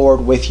trust in the Lord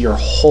with your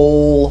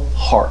whole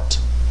heart.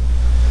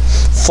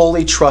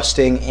 Fully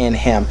trusting in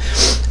Him.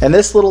 And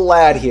this little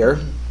lad here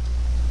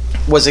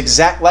was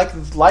exact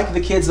like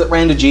the kids that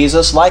ran to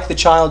Jesus, like the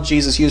child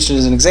Jesus used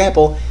as an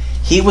example.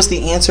 He was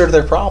the answer to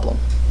their problem.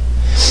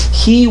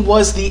 He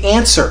was the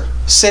answer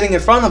sitting in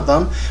front of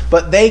them,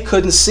 but they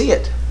couldn't see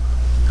it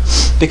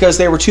because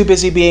they were too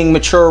busy being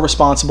mature,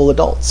 responsible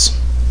adults.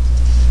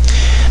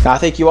 Now, I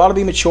think you ought to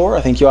be mature.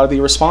 I think you ought to be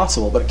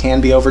responsible, but it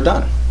can be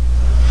overdone.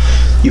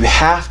 You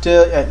have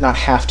to, not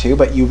have to,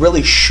 but you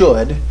really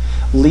should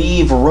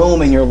leave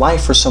room in your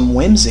life for some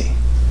whimsy.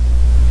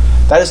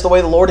 That is the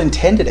way the Lord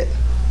intended it.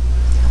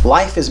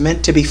 Life is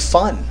meant to be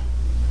fun.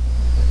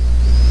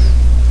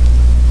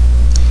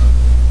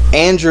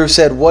 Andrew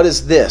said, "What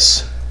is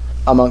this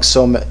among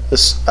so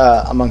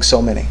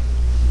many?"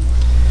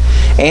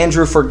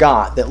 Andrew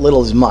forgot that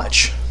little is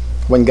much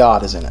when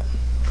God is in it.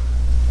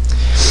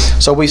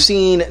 So we've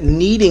seen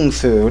needing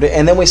food,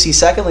 and then we see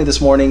secondly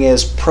this morning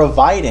is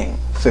providing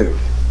food.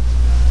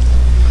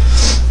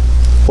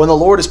 When the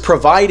Lord is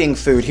providing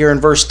food, here in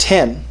verse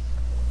 10,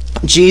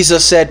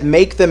 Jesus said,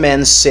 "Make the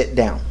men sit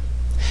down."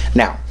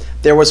 Now,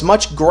 there was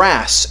much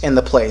grass in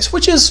the place,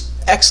 which is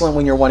excellent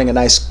when you're wanting a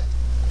nice,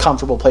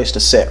 comfortable place to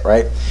sit,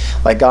 right?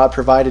 Like God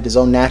provided his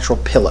own natural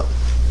pillow.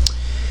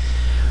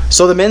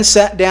 So the men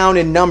sat down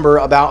in number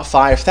about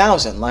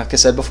 5,000. Like I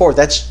said before,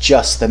 that's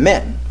just the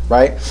men,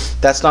 right?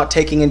 That's not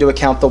taking into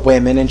account the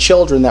women and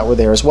children that were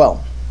there as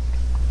well.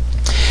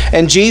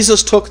 And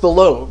Jesus took the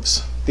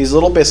loaves, these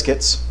little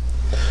biscuits,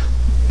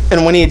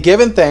 and when he had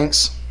given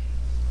thanks,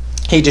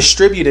 he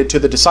distributed to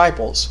the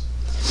disciples,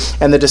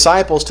 and the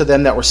disciples to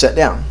them that were set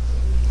down.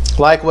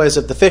 Likewise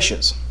of the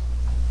fishes,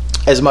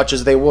 as much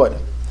as they would.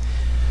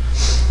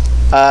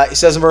 He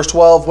says in verse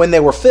 12, when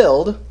they were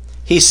filled,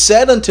 he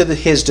said unto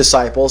his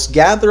disciples,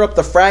 gather up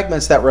the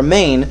fragments that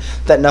remain,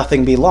 that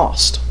nothing be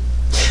lost.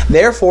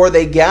 Therefore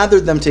they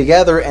gathered them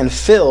together and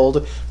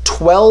filled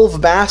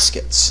 12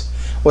 baskets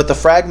with the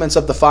fragments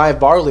of the 5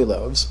 barley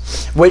loaves,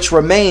 which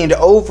remained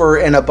over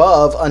and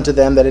above unto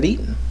them that had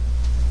eaten.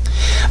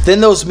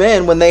 Then those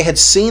men, when they had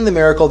seen the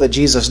miracle that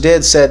Jesus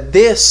did, said,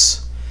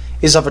 this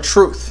is of a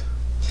truth,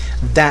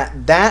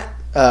 that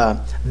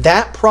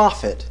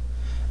prophet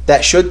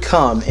that should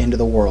come into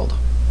the world.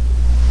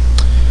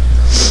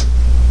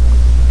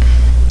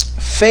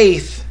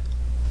 Faith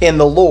in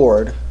the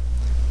Lord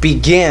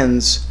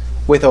begins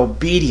with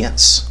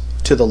obedience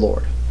to the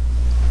Lord.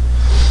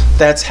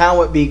 That's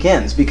how it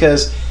begins,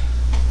 because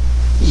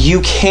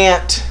you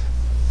can't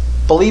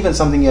believe in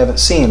something you haven't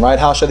seen, right?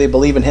 How shall they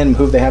believe in him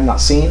whom they have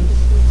not seen?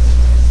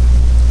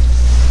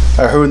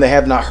 Or whom they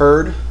have not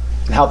heard?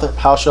 And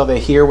how shall they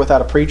hear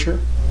without a preacher?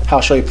 How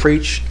shall he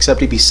preach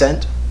except he be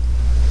sent?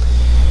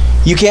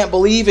 You can't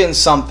believe in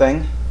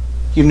something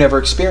you've never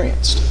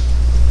experienced.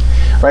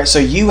 Right? So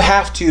you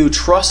have to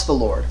trust the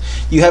Lord.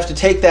 You have to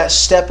take that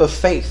step of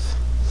faith.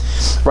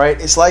 Right?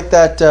 It's like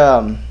that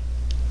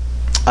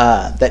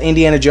that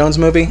Indiana Jones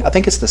movie. I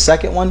think it's the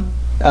second one.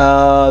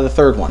 The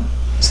third one.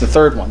 It's the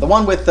third one. The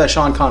one with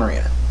Sean Connery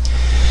in it.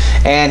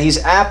 And he's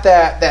at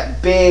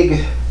that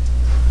big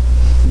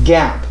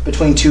gap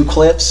between two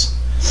cliffs,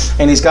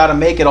 and he's got to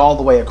make it all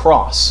the way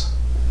across.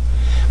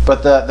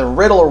 But the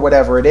riddle or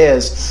whatever it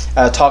is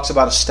talks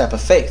about a step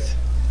of faith.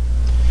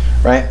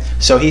 Right?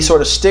 So he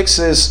sort of sticks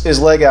his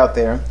leg out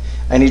there,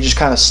 and he just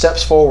kind of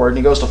steps forward, and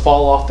he goes to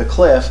fall off the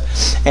cliff,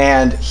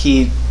 and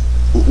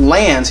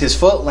his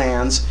foot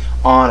lands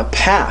on a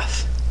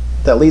path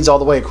that leads all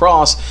the way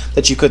across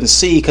that you couldn't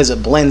see because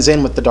it blends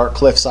in with the dark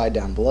cliffside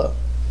down below.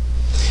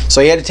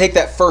 So he had to take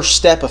that first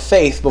step of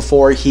faith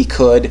before he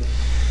could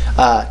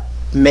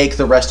make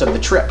the rest of the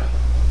trip.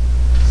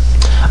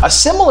 A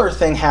similar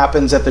thing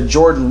happens at the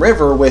Jordan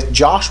River with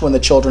Joshua and the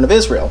children of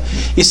Israel.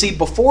 You see,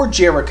 before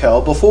Jericho,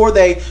 before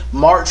they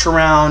march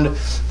around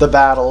the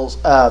battles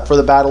for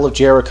the Battle of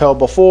Jericho,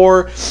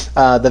 before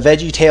the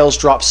Veggie Tales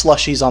drop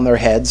slushies on their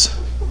heads,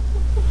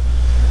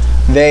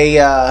 they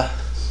had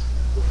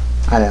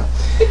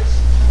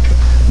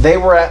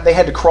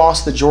to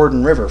cross the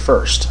Jordan River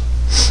first.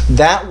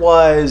 That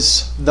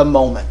was the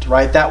moment,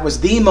 right? That was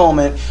the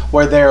moment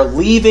where they're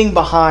leaving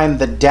behind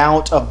the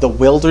doubt of the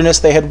wilderness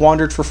they had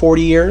wandered for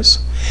 40 years,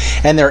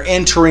 and they're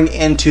entering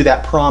into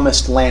that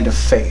promised land of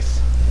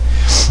faith,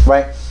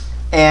 right?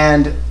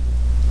 And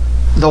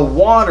the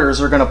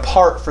waters are going to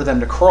part for them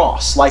to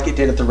cross like it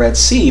did at the Red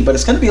Sea, but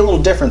it's going to be a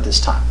little different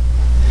this time.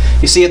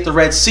 You see, at the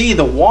Red Sea,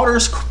 the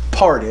waters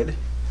parted,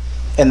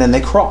 and then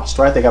they crossed,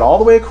 right? They got all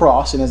the way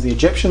across, and as the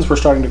Egyptians were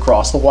starting to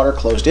cross, the water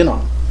closed in on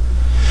them.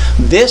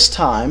 This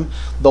time,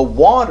 the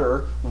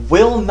water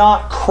will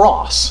not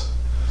cross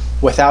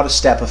without a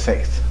step of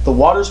faith. The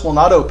waters will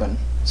not open,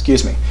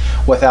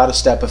 without a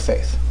step of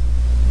faith.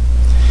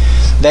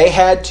 They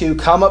had to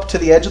come up to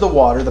the edge of the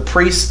water. The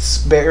priests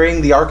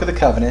bearing the Ark of the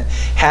Covenant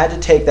had to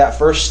take that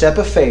first step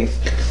of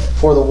faith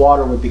before the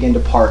water would begin to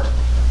part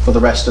for the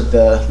rest of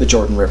the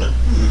Jordan River.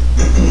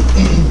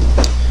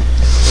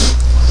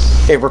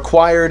 It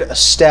required a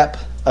step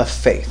of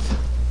faith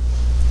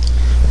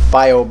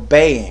by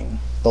obeying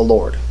the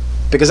Lord.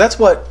 Because that's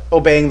what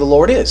obeying the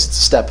Lord is. It's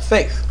a step of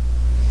faith.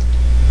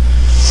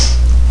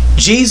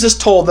 Jesus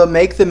told them,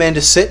 make the men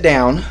to sit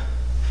down,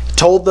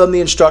 told them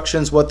the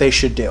instructions, what they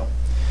should do.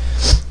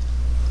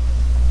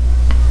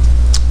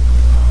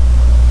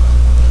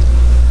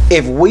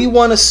 If we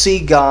want to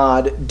see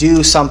God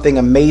do something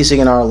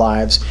amazing in our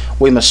lives,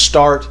 we must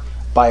start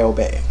by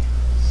obeying.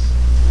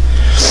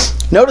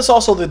 Notice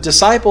also the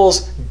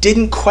disciples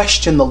didn't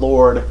question the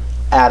Lord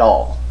at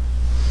all.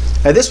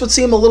 Now this would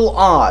seem a little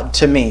odd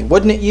to me,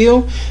 wouldn't it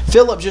you?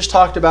 Philip just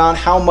talked about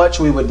how much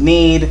we would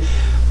need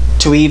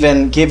to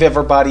even give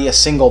everybody a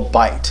single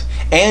bite.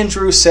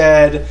 Andrew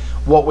said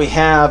what we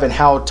have and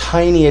how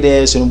tiny it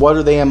is and what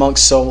are they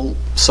amongst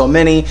so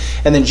many.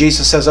 And then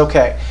Jesus says,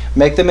 okay,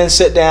 make them and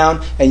sit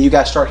down and you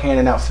guys start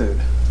handing out food.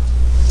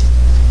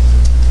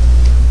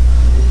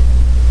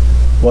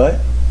 What?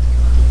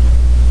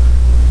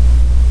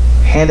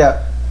 Hand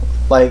out,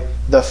 like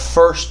the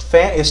first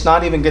it's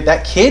not even good.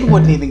 That kid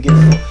wouldn't even get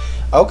food.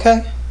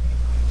 Okay.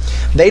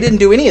 They didn't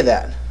do any of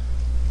that.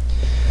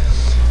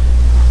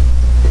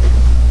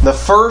 The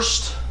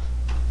first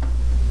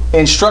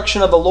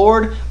instruction of the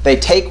Lord, they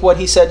take what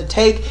he said to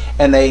take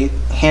and they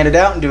hand it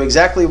out and do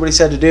exactly what he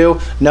said to do.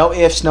 No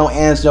ifs, no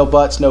ands, no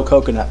buts, no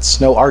coconuts,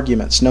 no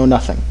arguments, no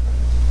nothing.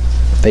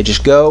 They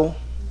just go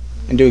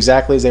and do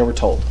exactly as they were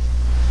told.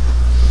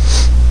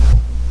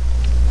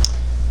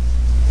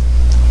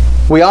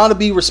 We ought to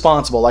be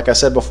responsible, like I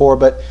said before,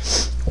 but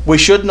we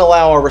shouldn't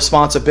allow our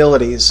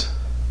responsibilities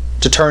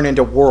to turn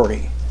into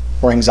worry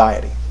or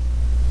anxiety.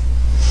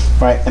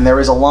 Right? And there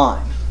is a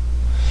line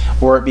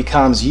where it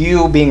becomes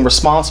you being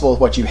responsible with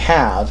what you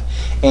have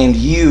and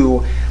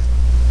you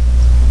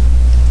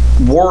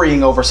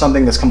worrying over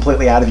something that's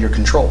completely out of your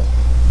control.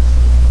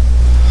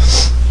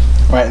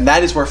 Right? And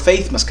that is where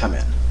faith must come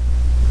in.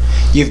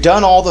 You've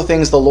done all the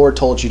things the Lord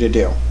told you to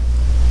do.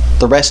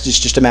 The rest is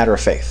just a matter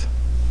of faith.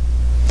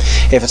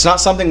 If it's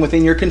not something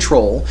within your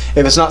control,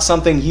 if it's not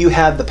something you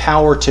had the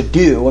power to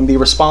do and be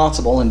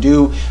responsible and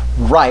do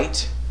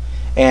right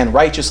and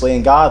righteously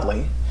and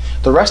godly,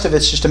 the rest of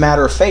it's just a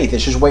matter of faith.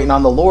 It's just waiting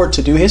on the Lord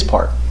to do his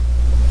part.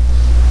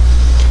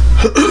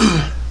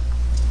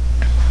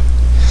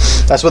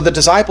 That's what the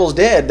disciples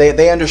did.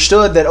 They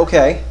understood that,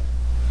 okay,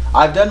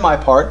 I've done my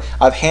part.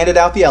 I've handed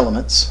out the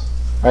elements,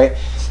 right?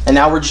 And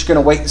now we're just going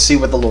to wait and see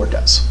what the Lord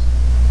does.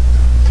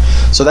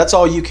 So that's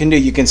all you can do.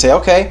 You can say,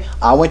 okay,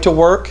 I went to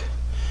work.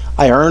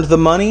 I earned the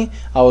money.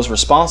 I was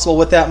responsible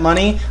with that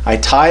money. I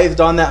tithed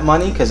on that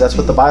money because that's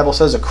what the Bible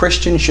says a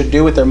Christian should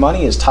do with their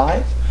money is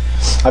tithe.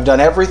 I've done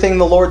everything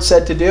the Lord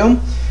said to do.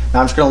 Now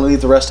I'm just going to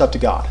leave the rest up to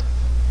God.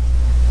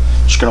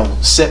 I'm just going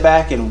to sit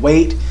back and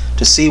wait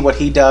to see what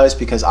he does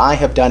because I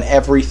have done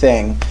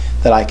everything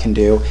that I can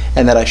do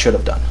and that I should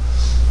have done.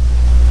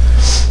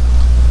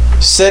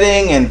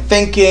 Sitting and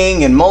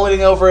thinking and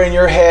mulling over in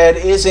your head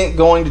isn't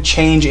going to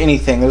change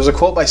anything. There was a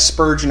quote by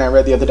Spurgeon I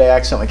read the other day. I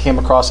accidentally came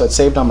across it. I'd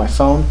saved on my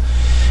phone.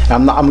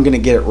 And I'm going to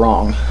get it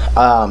wrong.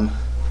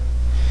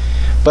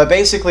 But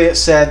basically it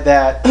said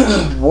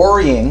that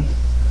worrying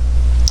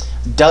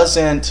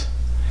doesn't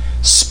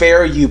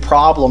spare you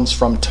problems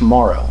from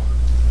tomorrow.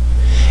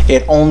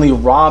 It only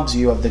robs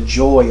you of the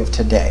joy of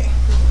today.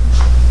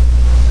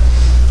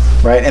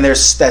 Right? And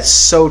that's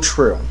so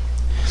true.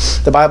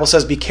 The Bible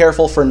says, be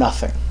careful for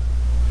nothing.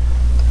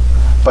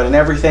 But in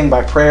everything,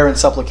 by prayer and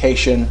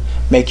supplication,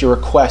 make your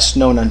requests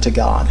known unto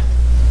God.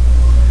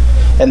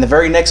 And the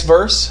very next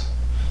verse,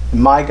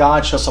 my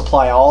God shall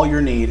supply all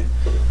your need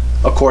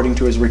according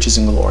to his riches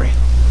and glory.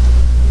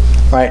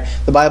 Right?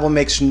 The Bible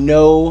makes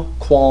no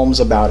qualms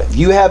about it. If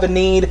you have a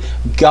need,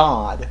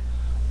 God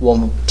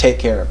will take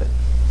care of it.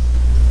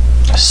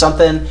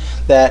 Something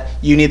that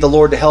you need the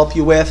Lord to help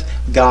you with,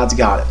 God's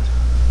got it.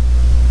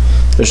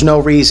 There's no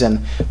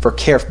reason for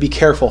be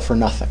careful for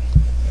nothing.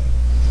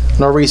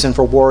 No reason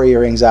for worry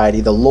or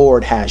anxiety. The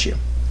Lord has you.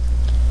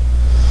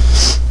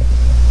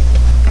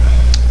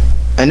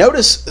 And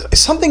notice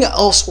something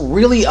else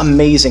really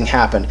amazing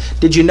happened.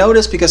 Did you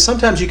notice? Because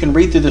sometimes you can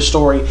read through the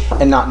story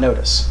and not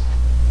notice.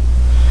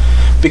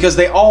 Because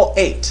they all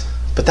ate,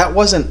 but that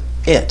wasn't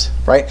it,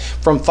 right?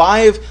 From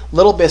 5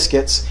 little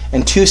biscuits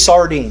and 2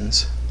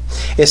 sardines,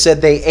 it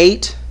said they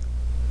ate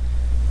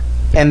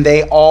and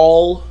they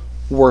all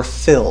were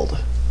filled,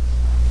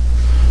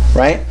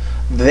 right?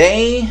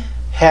 They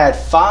had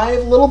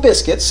 5 little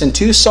biscuits and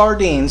 2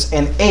 sardines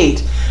and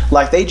ate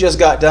like they just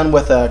got done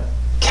with a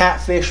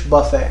catfish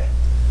buffet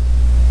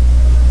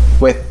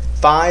with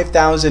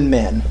 5,000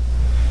 men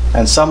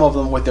and some of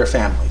them with their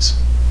families.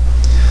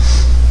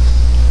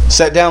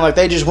 Sat down like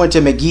they just went to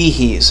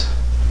McGeehee's.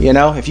 You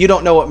know, if you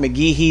don't know what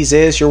McGeehee's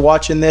is, you're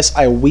watching this,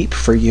 I weep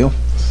for you.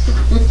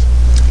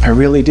 I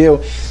really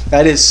do.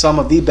 That is some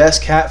of the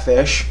best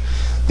catfish.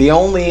 The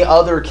only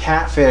other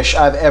catfish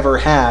I've ever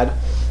had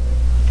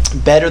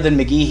better than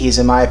McGeehee's,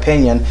 in my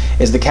opinion,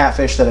 is the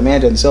catfish that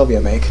Amanda and Sylvia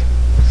make.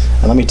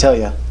 And let me tell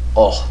you,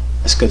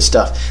 it's good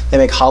stuff. They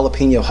make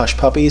jalapeno hush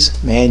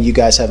puppies. Man, you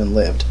guys haven't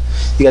lived.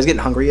 You guys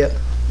getting hungry yet?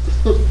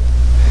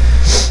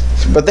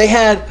 But they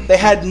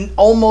had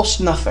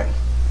almost nothing,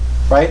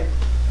 right?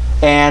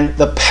 And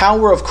the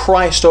power of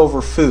Christ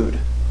over food,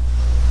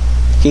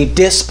 he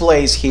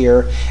displays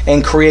here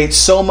and creates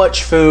so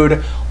much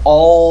food,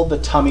 all the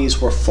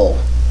tummies were full.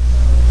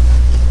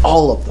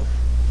 All of them.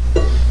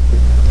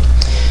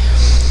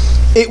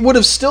 It would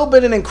have still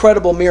been an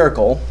incredible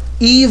miracle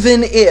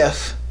even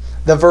if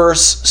the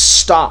verse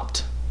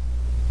stopped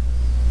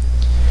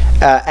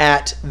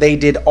at they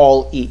did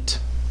all eat.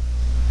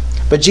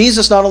 But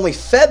Jesus not only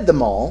fed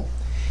them all,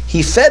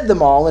 he fed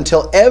them all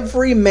until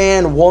every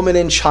man, woman,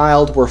 and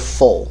child were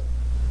full.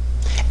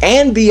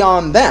 And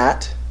beyond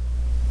that,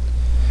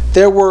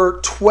 there were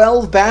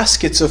 12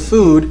 baskets of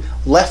food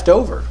left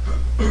over.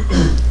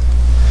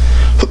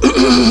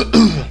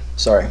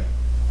 Sorry.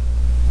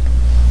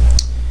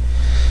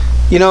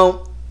 You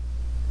know,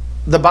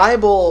 the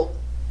Bible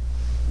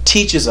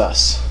teaches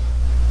us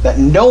that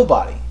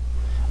nobody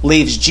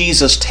leaves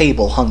Jesus'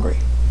 table hungry.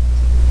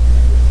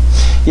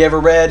 You ever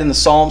read in the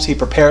Psalms, he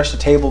prepares the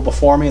table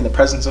before me in the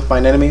presence of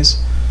mine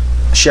enemies?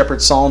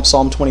 Shepherd's Psalm,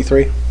 Psalm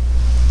 23.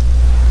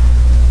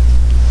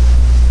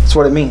 That's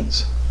what it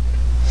means.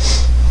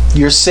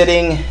 You're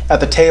sitting at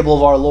the table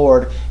of our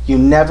Lord. You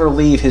never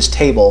leave his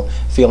table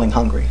feeling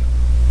hungry.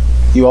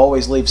 You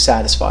always leave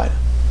satisfied.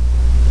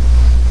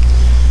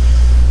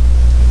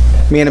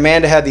 Me and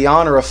Amanda had the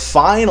honor of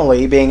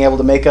finally being able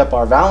to make up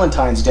our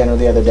Valentine's dinner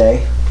the other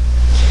day,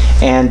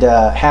 and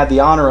had the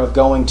honor of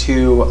going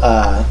to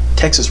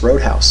Texas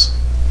Roadhouse.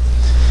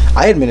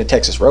 I hadn't been to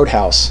Texas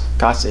Roadhouse.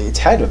 Gosh, it's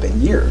had to have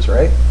been years,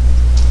 right?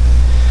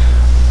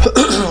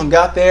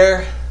 Got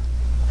there.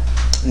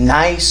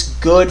 Nice,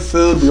 good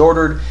food. We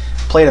ordered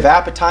a plate of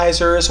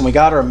appetizers and we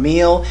got our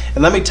meal.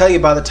 And let me tell you,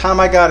 by the time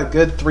I got a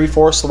good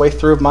 3/4 the way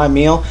through my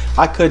meal,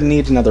 I couldn't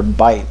eat another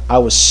bite. I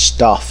was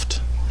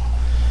stuffed.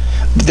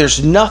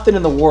 There's nothing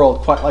in the world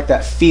quite like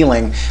that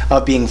feeling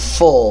of being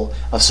full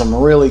of some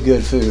really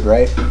good food,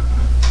 right?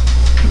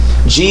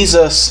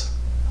 Jesus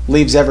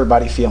leaves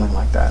everybody feeling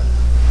like that.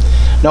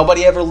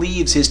 Nobody ever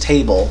leaves his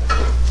table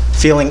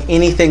feeling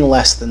anything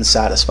less than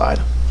satisfied.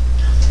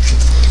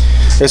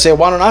 They say,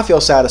 why don't I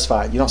feel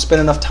satisfied? You don't spend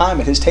enough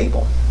time at his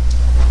table.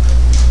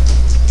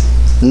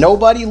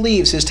 Nobody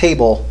leaves his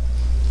table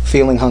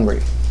feeling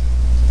hungry.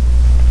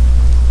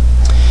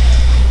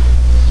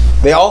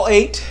 They all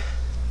ate.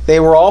 They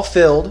were all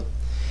filled.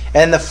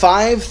 And the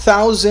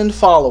 5,000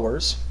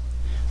 followers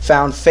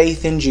found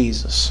faith in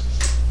Jesus.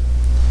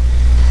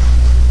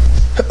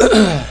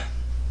 It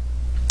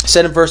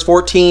said in verse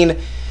 14,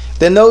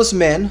 then those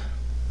men,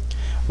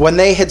 when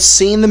they had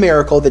seen the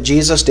miracle that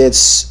Jesus did,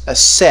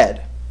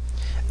 said,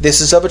 this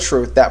is of a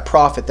truth, that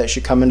prophet that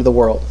should come into the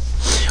world.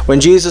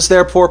 When Jesus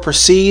therefore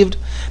perceived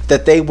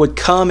that they would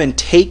come and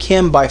take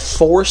him by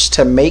force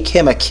to make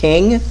him a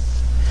king,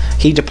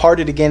 he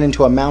departed again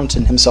into a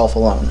mountain himself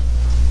alone.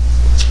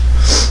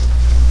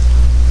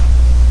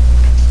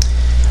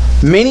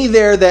 Many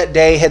there that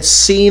day had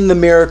seen the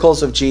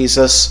miracles of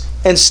Jesus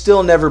and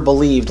still never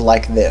believed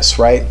like this,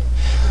 right?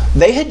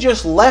 They had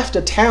just left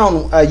a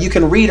town, you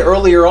can read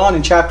earlier on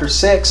in chapter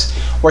 6,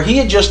 where he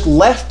had just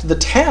left the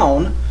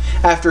town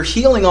after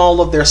healing all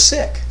of their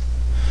sick,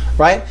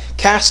 right?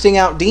 Casting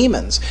out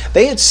demons.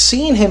 They had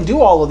seen him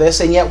do all of this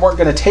and yet weren't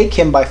going to take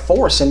him by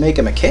force and make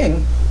him a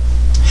king.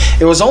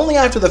 It was only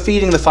after the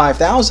feeding of the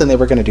 5,000 they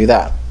were going to do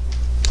that.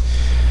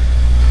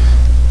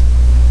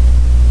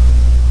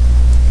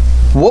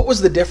 What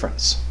was the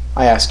difference,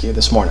 I ask you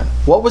this morning?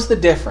 What was the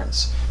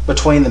difference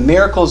between the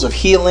miracles of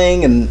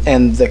healing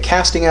and the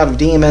casting out of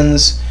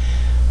demons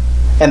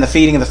and the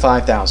feeding of the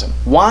 5,000?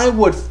 Why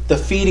would the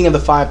feeding of the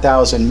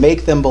 5,000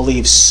 make them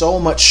believe so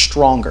much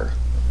stronger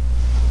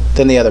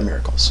than the other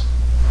miracles?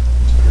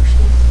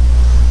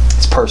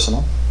 It's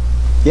personal.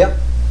 Yep.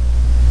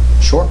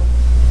 Sure.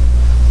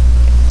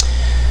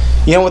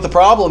 You know what the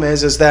problem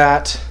is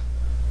that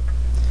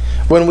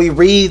when we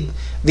read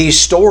these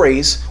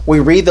stories, we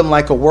read them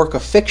like a work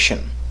of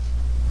fiction.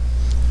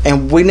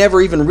 And we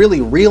never even really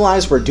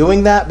realize we're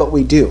doing that, but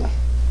we do.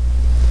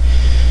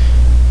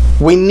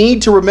 We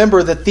need to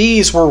remember that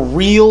these were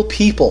real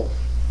people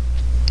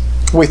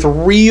with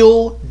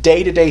real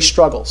day-to-day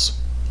struggles.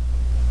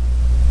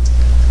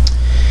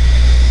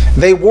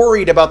 They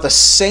worried about the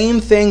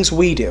same things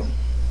we do.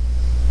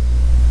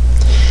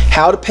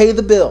 How to pay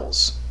the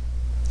bills,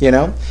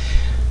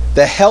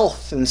 the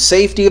health and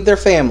safety of their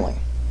family,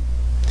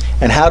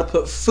 and how to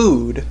put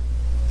food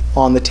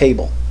on the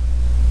table.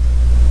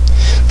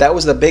 That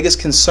was the biggest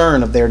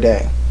concern of their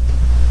day.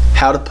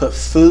 How to put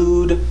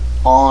food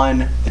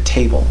on the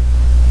table.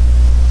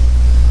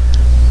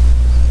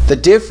 The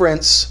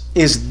difference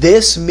is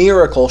this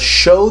miracle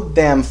showed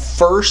them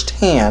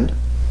firsthand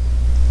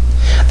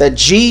that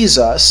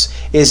Jesus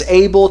is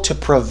able to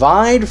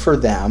provide for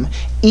them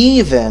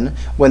even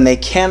when they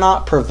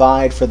cannot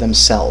provide for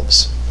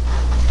themselves.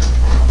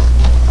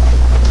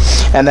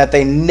 And that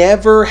they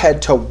never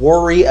had to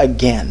worry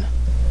again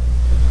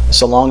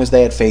so long as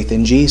they had faith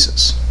in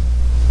Jesus.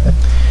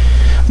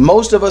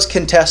 Most of us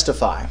can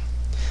testify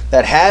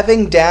that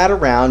having dad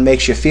around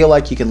makes you feel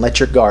like you can let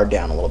your guard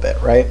down a little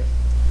bit, right?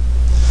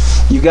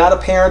 You got a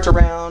parent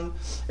around,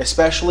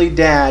 especially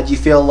dad, you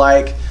feel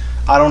like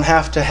I don't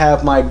have to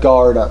have my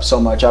guard up so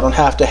much. I don't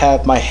have to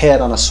have my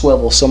head on a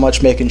swivel so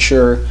much, making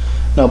sure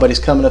nobody's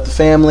coming at the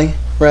family,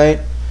 right?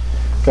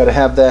 Got to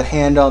have that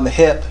hand on the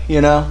hip,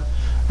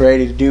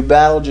 ready to do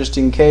battle just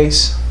in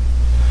case.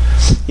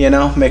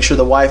 Make sure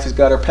the wife has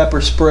got her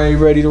pepper spray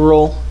ready to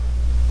roll.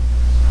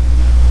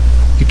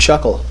 You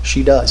chuckle.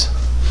 She does.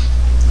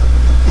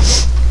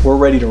 We're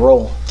ready to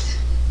roll.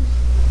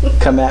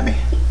 Come at me.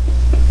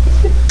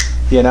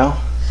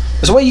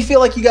 It's the way you feel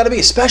like you got to be,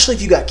 especially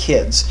if you got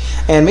kids.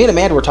 And me and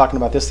Amanda were talking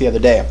about this the other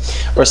day,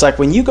 where it's like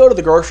when you go to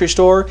the grocery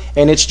store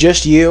and it's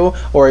just you,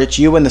 or it's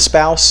you and the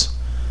spouse,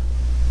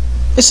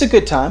 it's a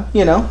good time.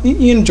 You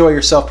enjoy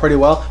yourself pretty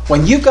well.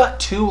 When you've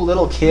got 2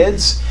 little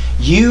kids,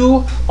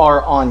 you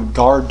are on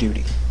guard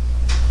duty,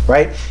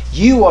 right?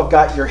 You have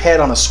got your head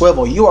on a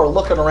swivel. You are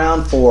looking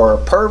around for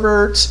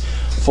perverts,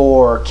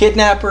 for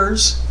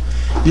kidnappers.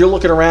 You're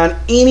looking around.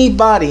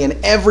 Anybody and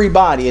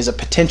everybody is a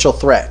potential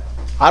threat.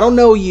 I don't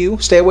know you.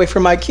 Stay away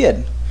from my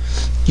kid.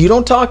 You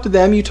don't talk to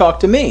them. You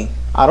talk to me.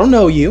 I don't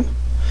know you.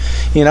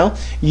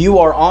 You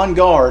are on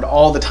guard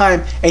all the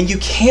time, and you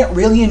can't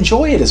really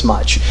enjoy it as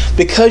much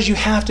because you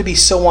have to be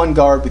so on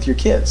guard with your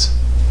kids,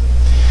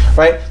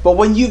 right? But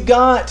when you've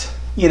got,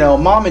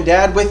 mom and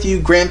dad with you,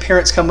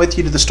 grandparents come with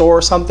you to the store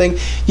or something,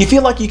 you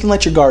feel like you can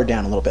let your guard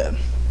down a little bit.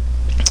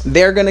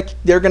 They're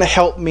gonna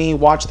help me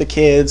watch the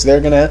kids.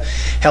 They're gonna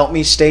help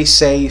me stay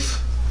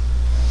safe.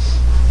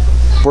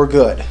 We're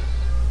good.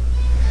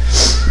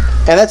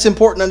 And that's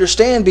important to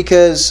understand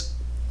because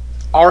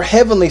our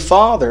Heavenly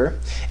Father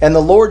and the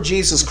Lord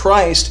Jesus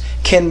Christ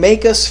can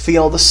make us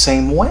feel the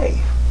same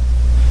way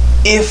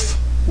if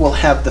we'll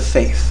have the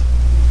faith,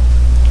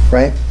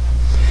 right?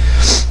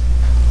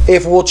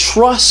 If we'll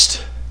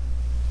trust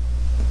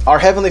our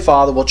Heavenly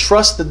Father, we'll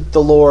trust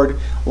the Lord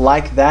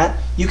like that,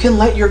 you can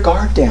let your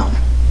guard down,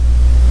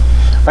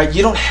 right?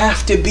 You don't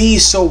have to be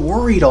so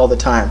worried all the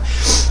time.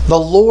 The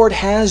Lord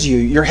has you.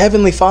 Your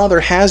Heavenly Father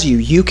has you.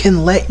 You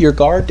can let your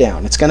guard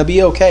down. It's going to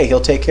be okay.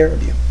 He'll take care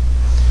of you.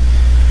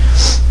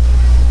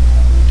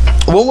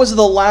 When was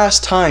the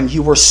last time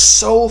you were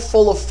so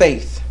full of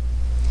faith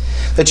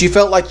that you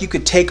felt like you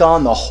could take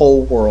on the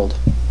whole world?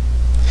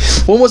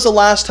 When was the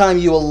last time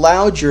you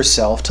allowed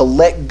yourself to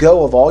let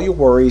go of all your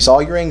worries,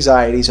 all your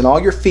anxieties, and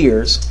all your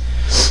fears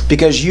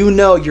because you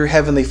know your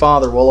Heavenly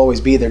Father will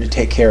always be there to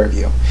take care of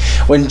you?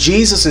 When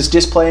Jesus is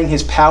displaying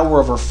His power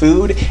over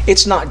food,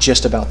 it's not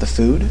just about the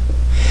food.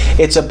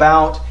 It's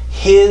about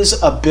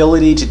His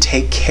ability to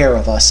take care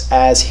of us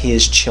as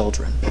His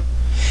children.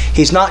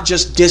 He's not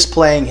just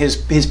displaying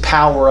His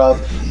power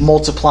of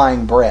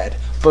multiplying bread.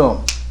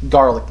 Boom,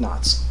 garlic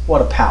knots.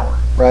 What a power,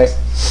 right?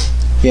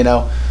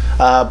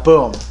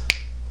 Boom,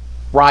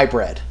 rye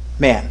bread.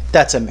 Man,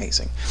 that's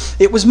amazing.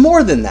 It was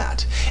more than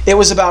that. It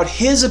was about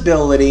His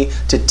ability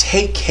to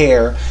take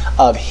care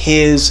of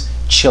His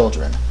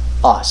children,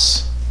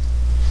 us,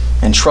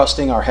 and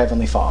trusting our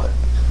Heavenly Father.